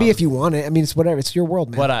 It can be if you want it. I mean, it's whatever. It's your world,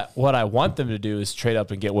 man. What I want them to do is trade up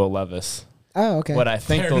and get Will Levis. Oh, okay. What I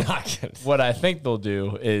think They're not gonna- what I think they'll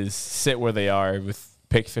do is sit where they are with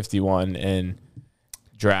pick 51 and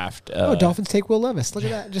draft. Dolphins take Will Levis. Look at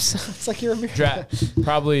that. Just it's like you're a draft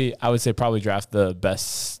probably. I would say probably draft the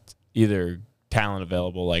best either talent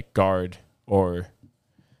available, like guard or,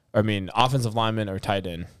 I mean, offensive lineman or tight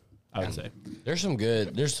end. I would say. There's some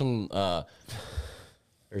good. There's some.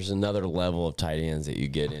 There's another level of tight ends that you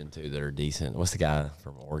get into that are decent. What's the guy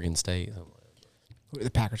from Oregon State? Who are the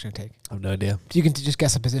Packers going to take? I have no idea. You can just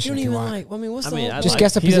guess a position if you want. I mean, what's I the mean, whole I Just like-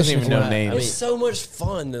 guess a he doesn't position even if you know want. names. It's so much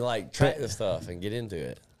fun to like track the stuff and get into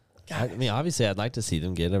it. I mean, obviously, I'd like to see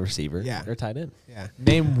them get a receiver. Yeah. Or tight end. Yeah.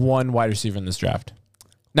 Name one wide receiver in this draft.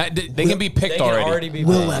 Not, they can be picked They can already. be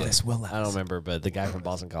Will picked. Levis. Will Levis. I don't remember, but the guy from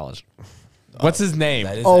Boston College. What's his name?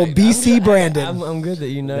 That is Oh, I'm BC good- Brandon. I'm good that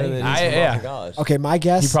you know that he's I- from yeah. Boston College. Okay, my You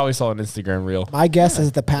guess. probably saw an Instagram reel. My guess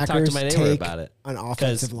is the Talk Packers to my neighbor take about it. an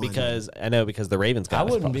offensive lineman. Because I know because the Ravens got I us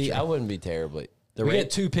wouldn't probably be. true. I wouldn't be terribly. The We Ra-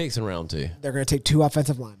 get 2 picks in round 2. They're going to take 2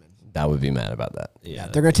 offensive linemen. I would be mad about that. Yeah.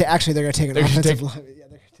 They're going to take. Actually, they're going to take an They're gonna offensive take- lineman. Yeah,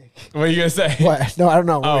 they're going to take. What are you gonna say? What? No, I don't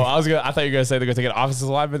know. Oh, I thought you were gonna say they're gonna take an offensive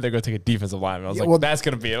lineman. They're gonna take a defensive lineman. I was Yeah, like, well, that's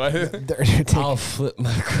gonna be it. They're taking- I'll flip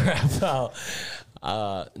my crap out.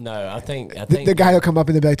 No, I think the guy will come up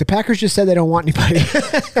and they'll be like, the Packers just said they don't want anybody.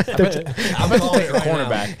 I'm calling it right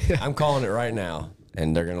cornerback. now. I'm calling it right now,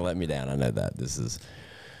 and they're gonna let me down. I know that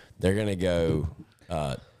they're gonna go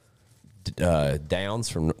Downs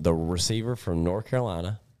from the receiver from North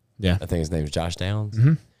Carolina. Yeah. I think his name is Josh Downs.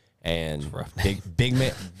 And big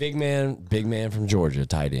man from Georgia,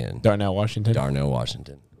 tight end Darnell Washington. Darnell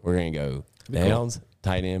Washington. We're gonna go Downs,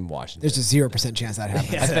 tight end, Washington. There's a 0% chance that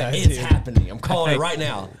happens. It's happening. I'm calling it right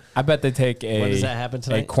now. I bet they take a When does that happen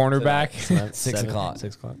tonight? a cornerback. Tonight? 6 o'clock.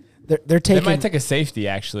 6 o'clock. They're They taking. might take a safety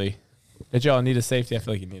actually. Did y'all need a safety? I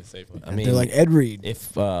feel like you need a safety. I mean, they're like Ed Reed.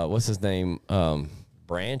 if what's his name?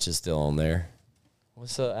 Branch is still on there.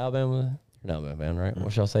 What's Alabama? Not Alabama, right?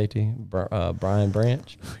 What's y'all safety? Brian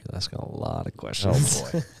Branch. That's got a lot of questions.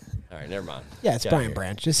 Oh boy. All right, never mind. Yeah, it's Get out Brian here.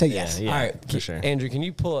 Branch. Just say yes. Yeah. All right, for sure. Andrew, can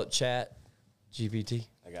you pull up Chat GPT?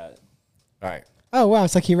 I got it. All right, Oh, wow.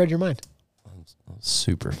 It's like he read your mind.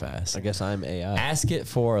 super fast. I guess I'm AI. Ask it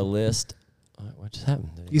for a list. What just happened?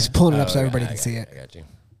 He's pulling it up so Oh, everybody I can got see you, it. I got you.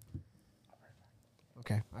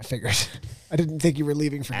 Okay, I figured. I didn't think you were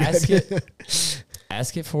leaving for Ask good. it.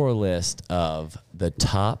 Ask it for a list of the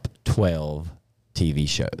top 12 TV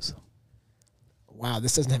shows Wow,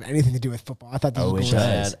 this doesn't have anything to do with football. I thought this Oh, was it going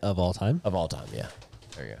does. Bad of all time. of all time. Yeah,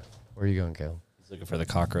 there you go. Where are you going, Caleb? He's looking for the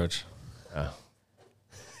cockroach. Oh,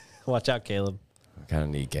 Watch out, Caleb. I kind of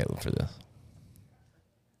need Caleb for this.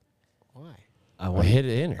 Why? I Well, hit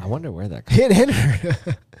it in I her. wonder where that comes. Hit enter.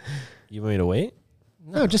 You want me to wait?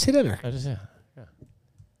 No, just hit enter. I just yeah.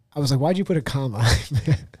 I was like, why'd you put a comma?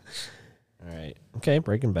 All right. Okay,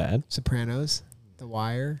 Breaking Bad. Sopranos, The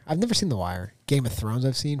Wire. I've never seen The Wire. Game of Thrones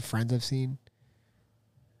I've seen. Friends I've seen.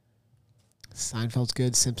 Seinfeld's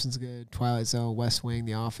good. Simpsons good. Twilight Zone, West Wing,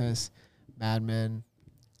 The Office, Mad Men,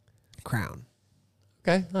 Crown.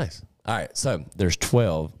 Okay, nice. All right, so there's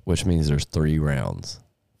 12, which means there's 3 rounds.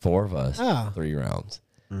 4 of us, Oh. 3 rounds.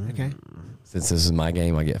 Okay. Since this is my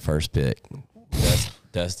game, I get first pick.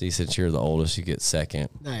 Dusty, since you're the oldest, you get second.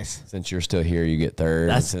 Nice. Since you're still here, you get third.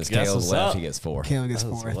 And since Caleb what's left, up. he gets 4. Caleb gets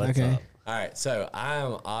That's fourth. what's Okay. up. All right, so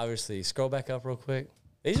I'm obviously scroll back up real quick.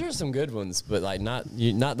 These are some good ones, but like not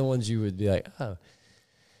the ones you would be like, oh.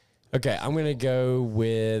 Okay, I'm gonna go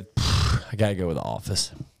with. I gotta go with The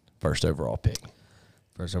Office. First overall pick.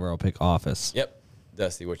 First overall pick, Office. Yep.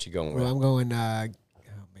 Dusty, what you going with? Well, I'm going, oh,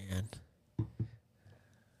 man.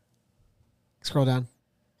 Scroll down.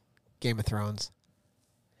 Game of Thrones.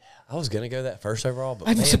 I was gonna go that first overall, but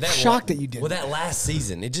I'm man, so that shocked that you did. With that last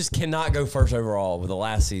season, it just cannot go first overall with the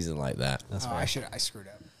last season like that. That's Oh, fair. I screwed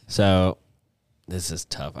up. So, this is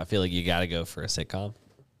tough. I feel like you got to go for a sitcom,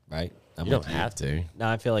 right? I'm You with don't have to. No,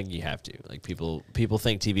 I feel like you have to. Like people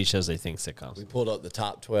think TV shows, they think sitcoms. We pulled up the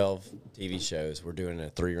top 12 TV shows. We're doing a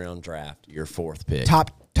 3-round draft. Your 4th pick.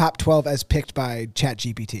 Top 12 as picked by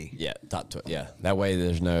ChatGPT. Yeah, top 12. Yeah, that way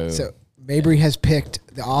there's no. So Mabry has picked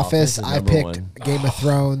The Office. Office is I number picked 1. Game of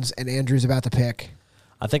Thrones, and Andrew's about to pick.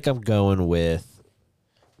 I think I'm going with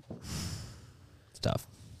stuff.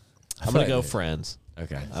 I'm feel gonna like go they- Friends.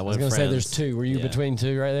 Okay. I I was went gonna say there's Friends. 2. Were you Yeah. between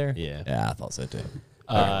 2 right there? Yeah. Yeah, I thought so too.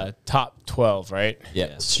 Top 12, right? Yeah.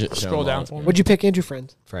 Yeah. Scroll down for me. What'd you pick, Andrew?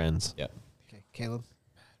 Friends. Friends. Yeah. Okay, Caleb.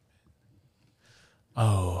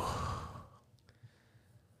 Oh.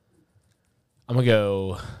 I'm gonna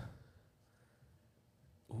go.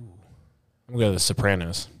 I'm gonna go to The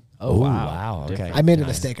Sopranos. Oh, Ooh, wow. wow, okay. Different. I made a Nice.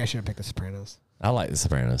 mistake. I should have picked The Sopranos. I like The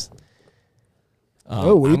Sopranos.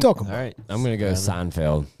 Oh, what are you talking All about? right. I'm gonna go Sopranos.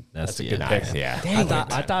 Seinfeld. That's a the good end. pick. Yeah.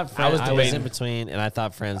 I thought Friends, was I was debating. in between, and I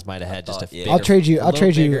thought Friends might have had just a yeah. bigger, I'll trade you. a I'll little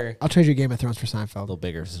trade bigger, you. I'll trade you Game of Thrones for a Seinfeld. little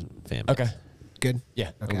bigger fan. Okay. Good.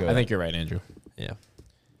 Yeah. I'm Okay. good. I think you're right, Andrew. Yeah.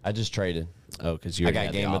 I just traded. Oh, because you I already got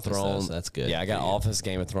had the Game of Office, though, Thrones. so that's good. Yeah, I got for you. Office,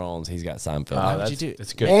 Game of Thrones. He's got Seinfeld. Oh, would that's, you do?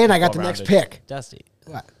 that's good. And I got the next Well-rounded. pick. Dusty.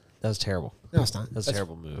 What? That was terrible. No, it's not. That's a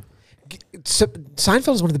terrible move.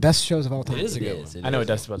 Seinfeld is one of the best shows of all time. It is a It good is, one. it I know is. what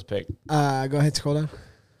Dustin's about to pick. Go ahead, scroll down.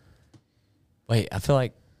 Wait, I feel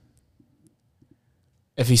like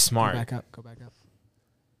If he's Go smart. back up. Go back up.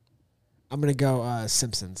 I'm gonna go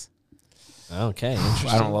Simpsons. Okay.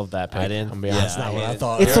 I don't love that pick. I didn't. I'm being honest. not what I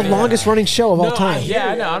thought. It's the longest running show of all No, time.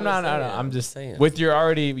 Yeah, no, I I'm not. understand. I'm just saying. with your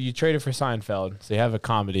already. You traded for Seinfeld, so you have a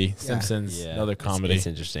comedy. Simpsons, Yeah, another it's- comedy. It's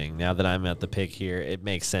interesting. Now that I'm at the pick here, it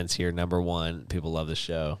makes sense here. Number 1, people love the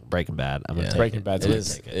show. Breaking Bad. I'm gonna take Breaking it. Bad's It gonna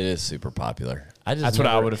is. take It is super popular. I just That's what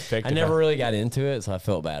I never- would've picked I if never I- really got into it, so I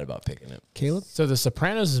felt bad about picking it. Caleb. So The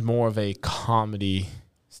Sopranos is more of a comedy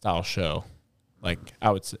style show. Like I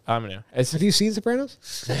would say, I don't know. It's, Have you seen Sopranos?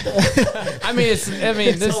 I mean,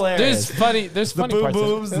 there's funny parts.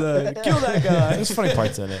 Kill that guy. There's funny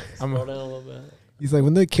parts in it. Roll down a little bit. He's like,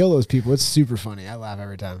 when they kill those people, it's super funny. I laugh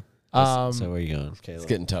every time. So where are you going, It's Caleb?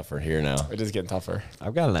 getting tougher here now. It is getting tougher.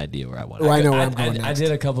 I've got an idea where I want. Oh, I know where I'm going I next.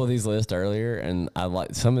 did a couple of these lists earlier, and I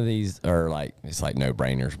like some of these are like it's like no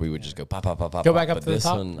brainers. We would just go pop, pop, pop, pop. Go pop, back up but to the this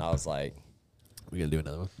top? one, I was like, We gonna do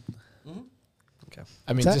another one? Okay.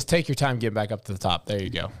 I mean, that- just take your time getting back up to the top. There you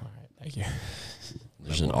go. All right, thank you.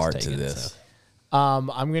 there's an Everyone's art to taking it, this. so.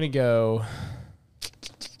 I'm gonna go.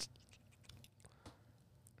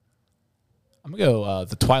 I'm gonna go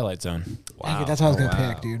the Twilight Zone. Dang it, that's what I was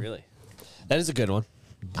gonna pick, dude. Really? That is a good one.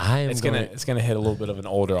 I am It's gonna, gonna hit a little bit of an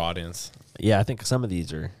older audience. Yeah, I think some of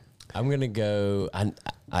these are. I'm gonna go.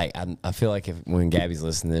 I feel like when Gabby's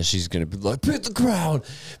listening to this, she's gonna be like, pick the crown,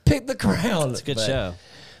 pick the crown. It's a good But- show.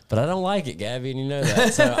 But I don't like it, Gabby, and you know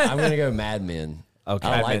that. So I'm gonna go Mad Men. Okay.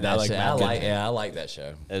 I Mad like Men, that I like show. Mad Men. I like that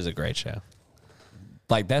show. That is a great show.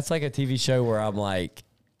 Like that's like a TV show where I'm like,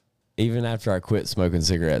 even after I quit smoking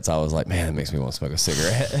cigarettes, I was like, man, that makes me want to smoke a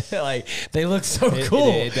cigarette. Like they look so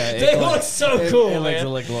cool. They look so cool, man.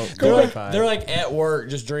 They're like at work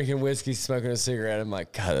just drinking whiskey, smoking a cigarette. I'm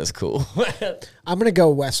like, God, that's cool. I'm gonna go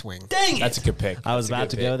West Wing. Dang That's a good pick. I was That's a about good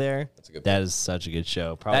to pick. go there. a good That is such a good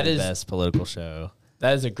show. Probably That the is- best political show.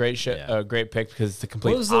 That is a great show. Yeah. Great pick because it's the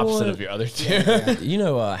complete What was the opposite one- of your other two. You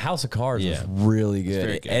know, House of Cards Yeah. was really good.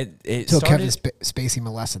 very good. It Till Kevin started. Spacey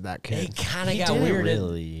molested that kid. It kind of He got didn't weird.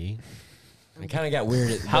 Really? It kind of got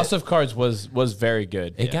weird. House of Cards was very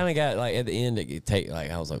good. It kind of got like at the end. It take like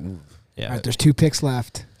I was like, ooh. Yeah. All right, there's 2 picks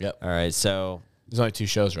left. Yep. All right. So There's only 2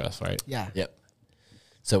 shows left, right? Yeah. Yep.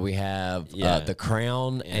 So we have Yeah. The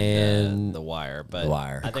Crown and and The Wire, but The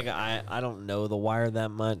Wire. I think I don't know The Wire that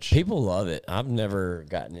much. people love it. I've never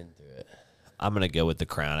gotten into it. I'm gonna go with The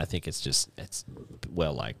Crown. I think it's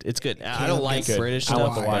well liked. It's good. I don't like good. British I stuff,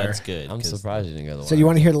 want The but Wire. it's good. I'm 'cause- surprised you didn't go The Wire. So you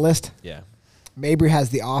want to hear the list? Yeah. Mabry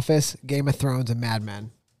has The Office, Game of Thrones, and Mad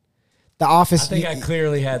Men. The Office. I think you- I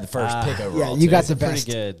clearly had the first pick overall. yeah, you got too. the Pretty best.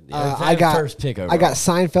 good. Yeah. If I I had got first pick I overall. got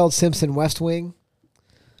Seinfeld, Simpson, West Wing.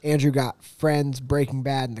 Andrew got Friends, Breaking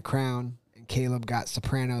Bad, and The Crown. And Caleb got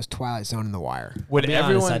Sopranos, Twilight Zone, and The Wire. Would To be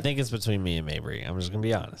everyone? honest, I think it's between me and Mabry. I'm just gonna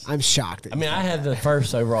be honest. I'm shocked. That I mean, I had the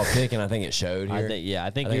first overall pick, and I think it showed here. I think I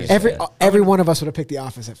think you're it's every one of us would have picked The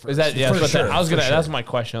Office at first. is that yeah? For that's what sure, I was gonna. for That's sure. my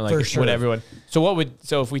question. Like, For would sure. everyone?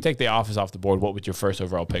 So if we take The Office off the board, what would your first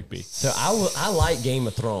overall pick be? So I like Game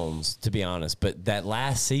of Thrones, to be honest, but that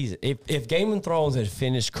last season, if Game of Thrones had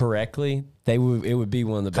finished correctly, it would be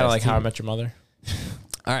one of the best. Kind of like How I TV Met Your Mother.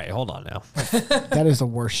 All right, hold on now. That is the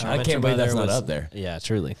worst show. I Met can't Your believe that's Mother not was- up there. Yeah,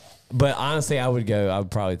 truly. But honestly, I would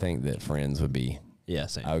probably think that Friends would be. Yeah,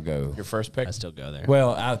 same. I would go. Your first pick. I still go there.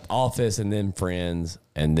 Well, Office and then Friends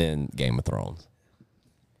and then Game of Thrones.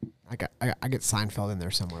 I get Seinfeld in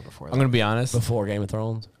there somewhere before that. I'm gonna be honest. Before Game of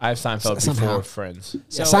Thrones? I have Seinfeld Somehow. before Friends.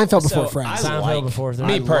 Yeah, Seinfeld before Friends. Seinfeld before Friends.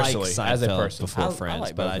 Me I personally, like as a Seinfeld person. before I Friends,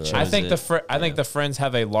 like but both I of those. chose I think it. I think the Friends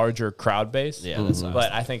have a larger crowd base. Yeah, that's what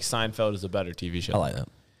But I think Seinfeld is a better TV show. I like that.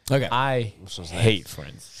 Okay. I hate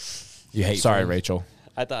Friends. You hate Sorry, Friends? Rachel.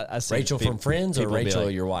 I thought I seen Rachel people- from Friends or people be Rachel,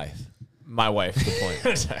 like- your wife? My wife. Good point.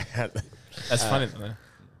 That's funny. Though.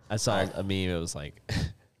 I saw a meme. It was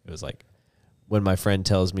like, when my friend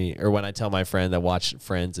tells me, or when I tell my friend that watch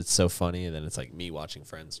Friends, it's so funny, and then it's like me watching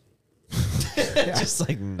Friends. Just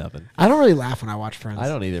like nothing. I don't really laugh when I watch Friends. I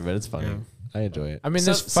don't either, but it's funny. I enjoy it. I mean,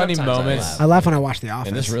 there's funny sometimes I moments. laugh. I laugh when I watch The Office.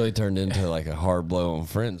 And this really turned into like a hard blow on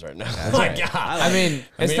Friends right now. I mean,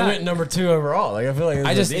 it's it not. went number 2 overall. Like I feel like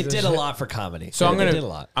I just- It did a lot for comedy. So I'm It did a gonna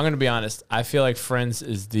lot. I'm gonna be honest. I feel like Friends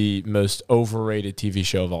is the most overrated TV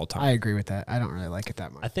show of all time. I agree with that. I don't really like it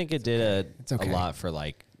that much. I think it did It's okay. a lot for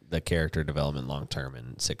like the character development long term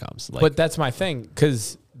in sitcoms. Like, But that's my thing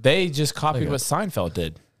because they just copied what Seinfeld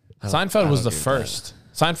did. Seinfeld was the first.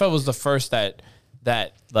 Seinfeld was the first that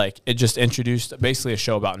like it just introduced basically a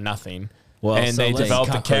show about nothing. Well, and so they let's-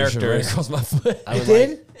 developed the Cockroach right characters. across my foot. It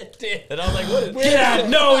did? It did. And I was like, what is Get out!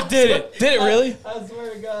 No, it didn't. Did it really? I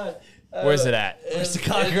swear to God. Where's it at? It's the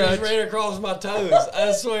cockroach. It just ran across my toes.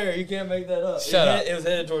 I swear, you can't make that up. Shut up. It was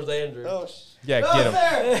headed towards Andrew. Yeah, get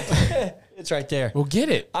him. it's right there. Well, get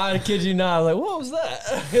it. I kid you not. I was like, what was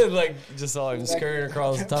that? Like, just saw him scurrying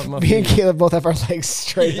across the top of my Me and feet. Caleb both have our legs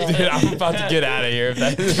straight up. Dude, I'm about to get out of here. If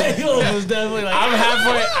that Caleb was definitely like,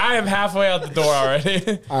 I am halfway out the door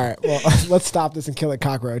already. All right, well, let's stop this and kill a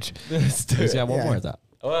cockroach. let's do He's it. got one Yeah. more. I thought.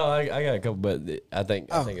 Well, I got a couple, but I think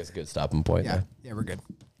it's a good stopping point. Yeah, yeah, we're good.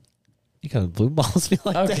 You kind of blue balls me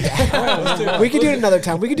like Okay. that. We could do it another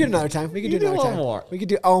time. We could do it another time. We could do it do another one time. more. We could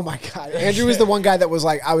do. Oh my God, Andrew was the one guy that was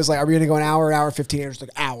like, I was like, are we gonna go an hour, 15? Andrew's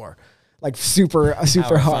like, hour. like super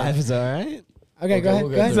Power hard. Five is all right. Okay, go ahead.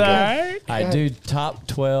 we'll Go ahead. through Go it. ahead. All right, dude. Top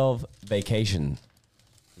 12 vacation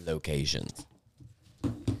locations.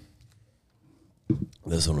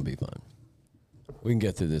 This one will be fun. We can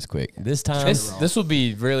get through this quick. This time, This will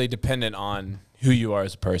be really dependent on who you are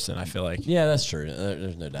as a person, I feel like. yeah, that's true.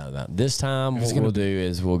 There's no doubt about it. This time, what we'll do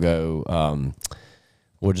is we'll go.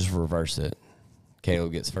 We'll just reverse it.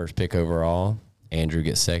 Caleb gets first pick overall. Andrew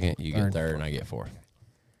gets second. You get third, and I get fourth.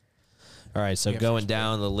 All right, so going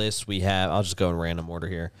down the list, we have, I'll just go in random order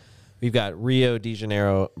here. We've got Rio de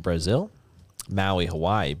Janeiro, Brazil, Maui,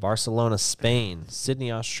 Hawaii, Barcelona, Spain, Sydney,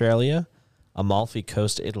 Australia, Amalfi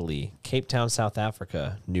Coast, Italy, Cape Town, South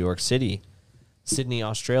Africa, New York City, Sydney,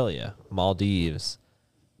 Australia, Maldives,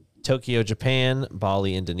 Tokyo, Japan,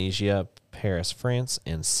 Bali, Indonesia, Paris, France,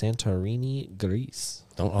 and Santorini, Greece.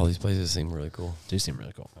 Don't all these places seem really cool? Do seem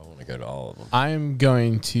really cool. I want to go to all of them. I'm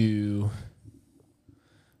going to.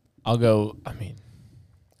 I'll go. I mean,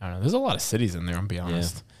 I don't know. There's a lot of cities in there. I'm be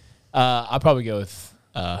honest. I'll probably go with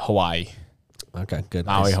Hawaii, Okay, good.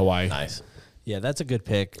 Maui, Nice. Hawaii. Nice. Yeah, that's a good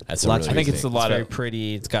pick. That's a Lots really of I think good it's pick. a lot very of.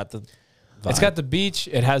 pretty. It's got the. It's got the beach.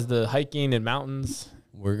 It has the hiking and mountains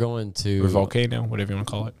We're going to or volcano, whatever you want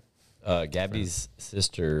to call it. Gabby's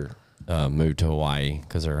sister moved to Hawaii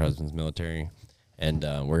because her husband's military, and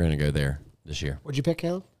we're going to go there this year. What'd you pick,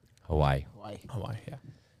 Caleb? Hawaii. Hawaii, yeah.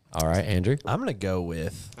 All right, Andrew. I'm gonna go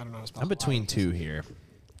with. I don't know. I'm between two here.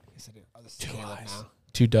 Two eyes.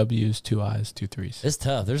 2 W's, 2 I's, 2 3's. It's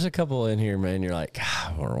tough. There's a couple in here, man. You're like,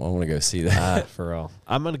 I want to go see that. For real.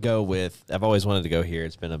 I'm gonna go with. I've always wanted to go here.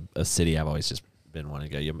 It's been a city I've always just been wanting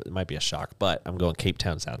to go. It might be a shock, but I'm going Cape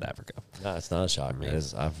Town, South Africa. No, it's not a shock, man.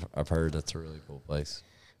 I've heard that's a really cool place.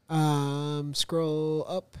 Scroll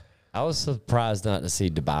up. I was surprised not to see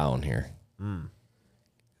Dubai on here.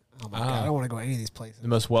 Oh my god, I don't want to go to any of these places. The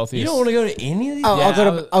most wealthiest. You don't want to go to any of these? Oh,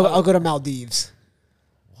 Yeah, I'll go to Maldives.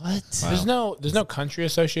 What? There's no country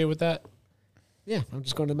associated with that. Yeah, I'm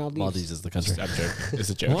just going to Maldives. Maldives is the country. I'm joking. It's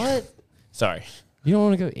a joke. What? Sorry. You don't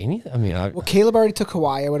want to go any? I mean, Well, Caleb already took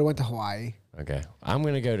Hawaii. I would have went to Hawaii. okay. I'm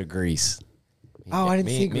going to go to Greece. Oh, I didn't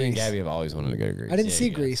see Me and Greece. Gabby have always wanted to go to Greece. I didn't Yeah, see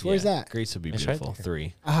you got- Greece. Where's that? Greece would be It's right beautiful. there.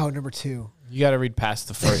 3. Oh, number 2. You got to read past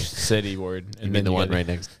the first city word, and You then mean the you one gotta- right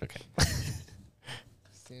next? Okay.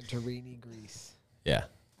 Santorini, Greece. Yeah.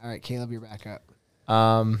 All right, Caleb, you're back up.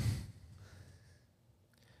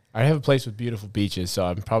 I have a place with beautiful beaches, so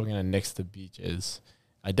I'm probably gonna nix the beaches.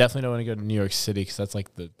 I definitely don't want to go to New York City because that's like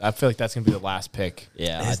I feel like that's gonna be the last pick.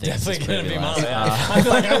 Yeah, It's I think definitely it's going to be last. mine. I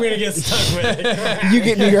feel like I'm going to get stuck with it. You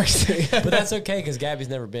get New York City. But that's okay because Gabby's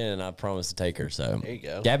never been, and I promised to take her. So There you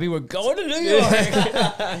go. Gabby, we're going to New York.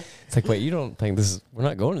 It's like, wait, you don't think this is? We're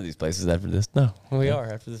not going to these places after this? No, we are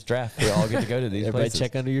after this draft. We all get to go to these Everybody places.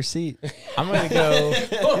 check under your seat. I'm gonna go.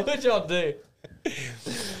 What would y'all do?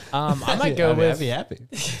 I might go with I'd be happy.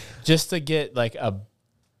 just to get like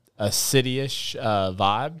a city-ish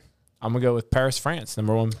vibe. I'm gonna go with Paris, France.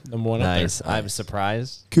 Number one Nice. up there. I'm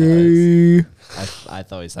surprised. Okay. I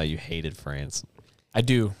always thought you hated France. I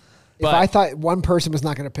do, If I thought one person was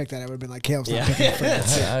not going to pick that, I would have been like, Caleb's not picking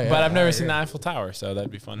France. but I've never seen the Eiffel Tower, so that'd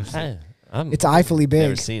be fun. It's Eiffel-y big.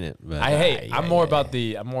 Never seen it. But I'm more about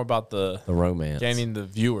the the romance. gaining the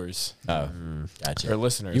viewers Oh, gotcha. or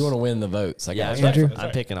listeners. You want to win the votes? I yeah, got you. Andrew?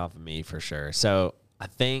 I'm picking off of me for sure. So I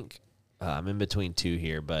think I'm in between two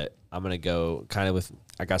here, but I'm gonna go kind of with.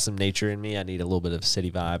 I got some nature in me. I need a little bit of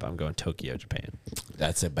city vibe. I'm going Tokyo, Japan.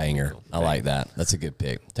 That's a banger. I like that. That's a good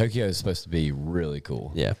pick. Tokyo is supposed to be really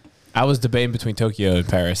cool. Yeah. I was debating between Tokyo and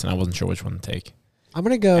Paris, and I wasn't sure which one to take. I'm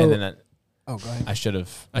going to go. And then Oh, go ahead. I should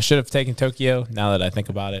have taken Tokyo. Now that I think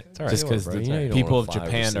about it, all right. just because Bro, the you know you don't people wanna of fly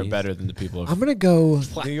Japan are overseas. better than the people of. I'm going to go.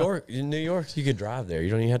 New York, you could drive there. You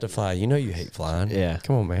don't even have to fly. You know you hate flying. Yeah.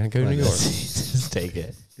 Come on, man. Go to New York. Just take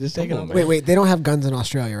it. Just take it Come on. on, Wait. They don't have guns in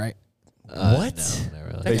Australia, right? What? No, not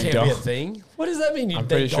really. That can't don't. be a thing. What does that mean? I'm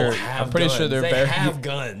They pretty don't sure- have I'm pretty sure guns. they're they very- have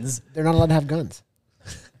guns. They're not allowed to have guns.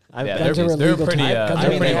 Yeah, guns are they're illegal pretty. type. Guns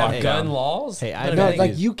They're are pretty illegal. locked Hey, down. laws. Hey, I No, know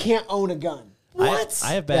like you can't own a gun. What?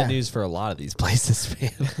 I have bad Yeah. news for a lot of these places,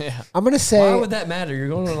 man. I'm going to Why say. would that matter? You're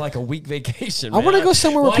going on like a week vacation. I wanna go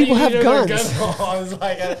somewhere where people have guns.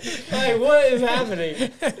 What is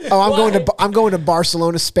happening? I'm going to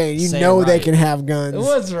Barcelona, Spain. You Say it know they right. can have guns.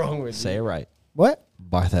 What's wrong with Say you? it right. What?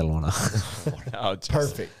 Barcelona. Oh, just-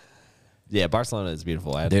 Perfect. Yeah, Barcelona is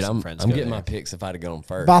beautiful. I have Dude, some I'm friends. getting go my there. picks if I'd have gone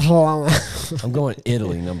first. Barcelona. I'm going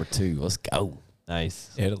Italy, number 2. Let's go.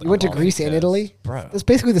 Nice. Italy. You went to Oh, Greece and yes. Italy? Bro. That's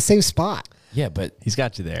basically the same spot. Yeah, but He's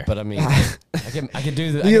got you there. but I mean, I can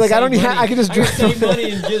do the. You're like, I don't save need. money. I can just I can drive. save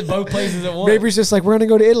money and get both places at once. Mabry's just like, we're gonna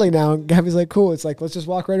go to Italy now. And Gabby's like, cool. It's like, let's just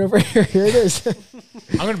walk right over here. Here it is.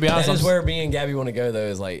 I'm gonna be honest. That is I'm, where me and Gabby want to go though.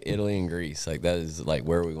 Is like Italy and Greece. Like that is like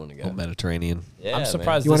where we want to go. Mediterranean. Yeah, I'm man.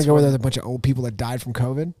 surprised. You want to this go where one- there's a bunch of old people that died from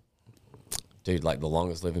COVID? Dude, like the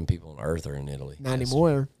longest living people on earth are in Italy. Not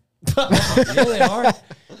anymore. Yeah, they are.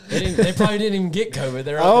 They probably didn't even get COVID.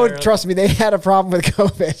 They're Oh, out there. trust me, they had a problem with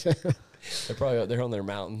COVID. They're probably out there on their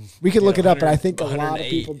mountain. We could look it up, but I 100 think a lot of 108.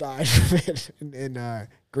 people died from it in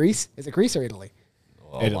Greece. Is it Greece or Italy?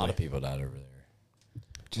 Well, a lot of people died over there.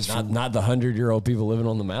 Just Not the 100-year-old people living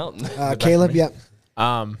on the mountain. Caleb, yep. So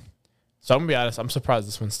I'm gonna be honest. I'm surprised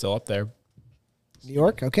this one's still up there. New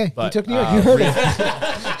York? Okay. But, you took New York. You heard it.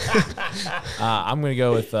 I'm gonna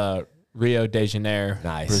go with Rio de Janeiro,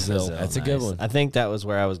 Nice. Brazil. That's a good one. I think that was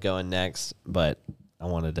where I was going next, but I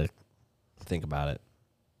wanted to think about it.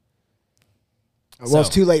 Well, it's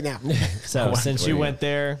too late now. So since you went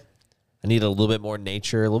there, I need a little bit more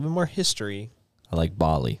nature, a little bit more history. I like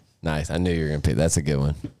Bali. Nice. I knew you were gonna pick. That's a good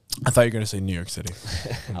one. I thought you were gonna say New York City.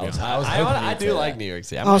 I do like New York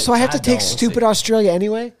City. Oh, so I have to take stupid Australia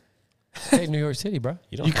anyway? Take New York City, bro.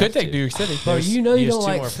 You could take New York City. Bro, you know you use don't two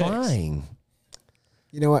like more picks. flying.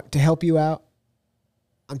 You know what? To help you out,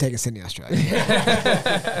 I'm taking Sydney,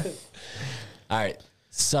 Australia. All right,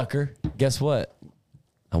 sucker. Guess what?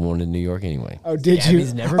 I wanted New York anyway. Oh, did Gabby's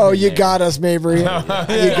you? never Oh, been you there. got us, Mabry. You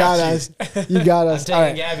got us. You got I'm us. taking All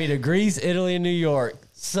right. Gabby to Greece, Italy, and New York.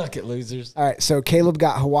 Suck it, losers. All right. So Caleb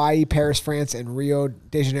got Hawaii, Paris, France, and Rio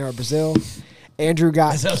de Janeiro, Brazil. Andrew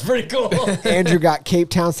got Sounds pretty cool. Andrew got Cape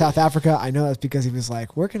Town, South Africa. I know that's because he was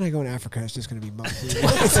like, "Where can I go in Africa? It's just going to be mostly."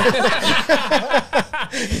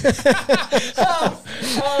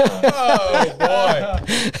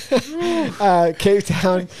 Cape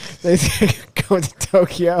Town. They go to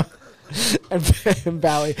Tokyo and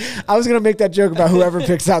Bali. I was going to make that joke about whoever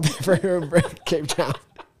picks out for Cape Town.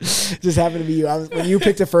 Just happened to be you. When you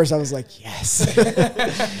picked it first, I was like, yes.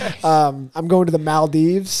 I'm going to the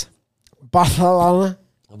Maldives, Barcelona,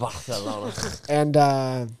 and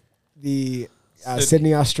the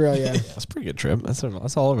Sydney, Australia. That's a pretty good trip. That's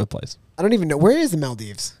all over the place. I don't even know. Where is the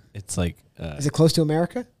Maldives? It's like Is it close to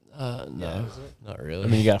America? No, not really. I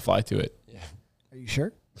mean, you gotta fly to it. Are you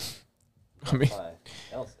sure? I mean,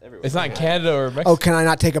 it's not Canada or Mexico. Oh, can I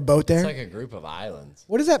not take a boat there? it's like a group of islands.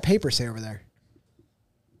 What does that paper say over there?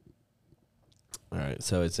 all right.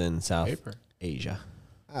 So it's in South Paper. Asia.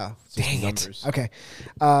 Oh, just dang numbers. it. Okay.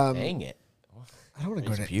 Dang it. I don't want to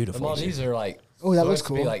go to. The Beautiful. Maldives are like, Oh, that supposed looks to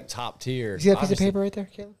cool. be like top tier. You see that piece of Obviously- paper right there,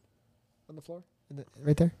 Caleb? On the floor?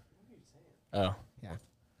 Right there? Oh,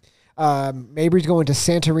 Mabry's going to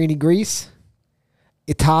Santorini, Greece,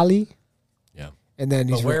 Italy, Yeah. and then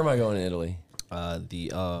But he's where am I going in Italy?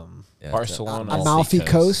 Yeah, Barcelona. Amalfi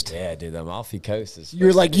Coast. Yeah, dude, the Amalfi Coast is.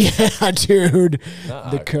 You're like, yeah, dude, Uh-uh.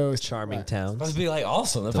 the coast. Charming towns. supposed to be like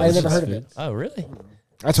awesome. That's I never delicious heard of food. it. Oh, really?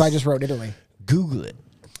 That's why I just wrote Italy. Google it.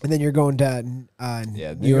 And then you're going to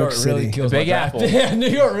Yeah, New York City. really kills The Big my draft. Apple. Yeah, New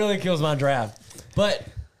York really kills my draft. But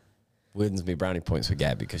wins me brownie points with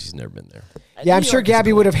Gabby because she's never been there. Yeah, I'm sure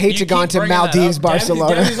Gabby would have hated to gone to Maldives,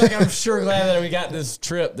 Barcelona. Gabby's like, I'm sure glad that we got this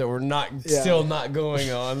trip that we're not still not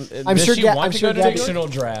going on. I'm Does sure she Ga- want I'm to sure go to Gabby- fictional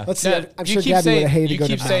draft. Let's see. Now, I'm you sure keep Gabby would saying, have hated to you go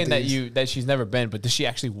to keep saying Maldives. that she's never been, but does she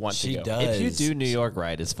actually want She to go? does. If you do New York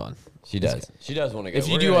right, it's fun. She does. She does want to go. If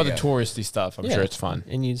you We're do gonna all the go. touristy stuff, I'm sure it's fun.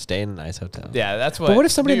 And you stay in a nice hotel. Yeah, that's what. But what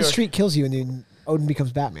if somebody New in the York- street kills you and then Odin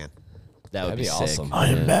becomes Batman? That would That'd be be sick. awesome. I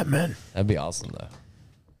am Batman. That'd be awesome though.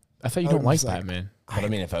 I thought you Odin don't like was like- Batman. But I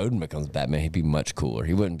mean, if Odin becomes Batman, he'd be much cooler.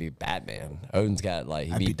 He wouldn't be Batman. Odin's got like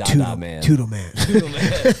he'd be Dada Man. Toodle Man.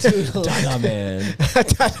 Dada Man.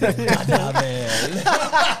 Dada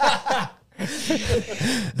Man.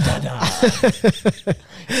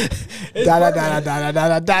 Da da da da da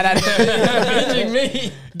da da da da. Imaging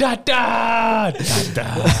me. Da da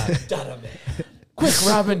da da. Quick,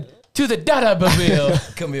 Robin, to the Dada Mobile.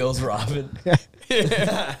 Camille's Robin.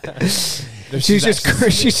 She's just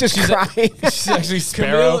crying. She's actually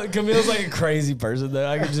Sparrow. Camille's like a crazy person though.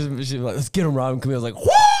 I could just she's like, let's get him, Robin. Camille's like,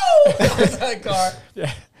 whoa! That car.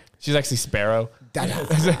 Yeah. She's actually Sparrow.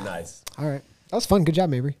 Nice. All right, that was fun. Good job,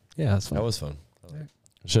 Mabry. Yeah, that's fun. That was fun.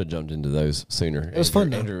 Should have jumped into those sooner. It was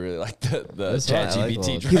fun, though. Andrew really liked the That's fun. I like ChatGPT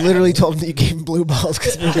those. draft. He literally told him that you gave him blue balls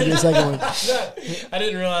because we did the second one. I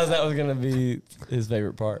didn't realize that was gonna be his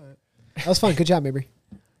favorite part. That was fun. Good job, Mabry.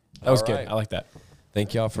 That was All good. right. I like that.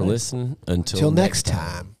 Thank y'all for listening. Until Till next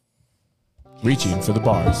time. Reaching for the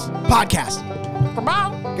bars. Podcast.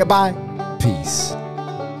 Goodbye. Peace.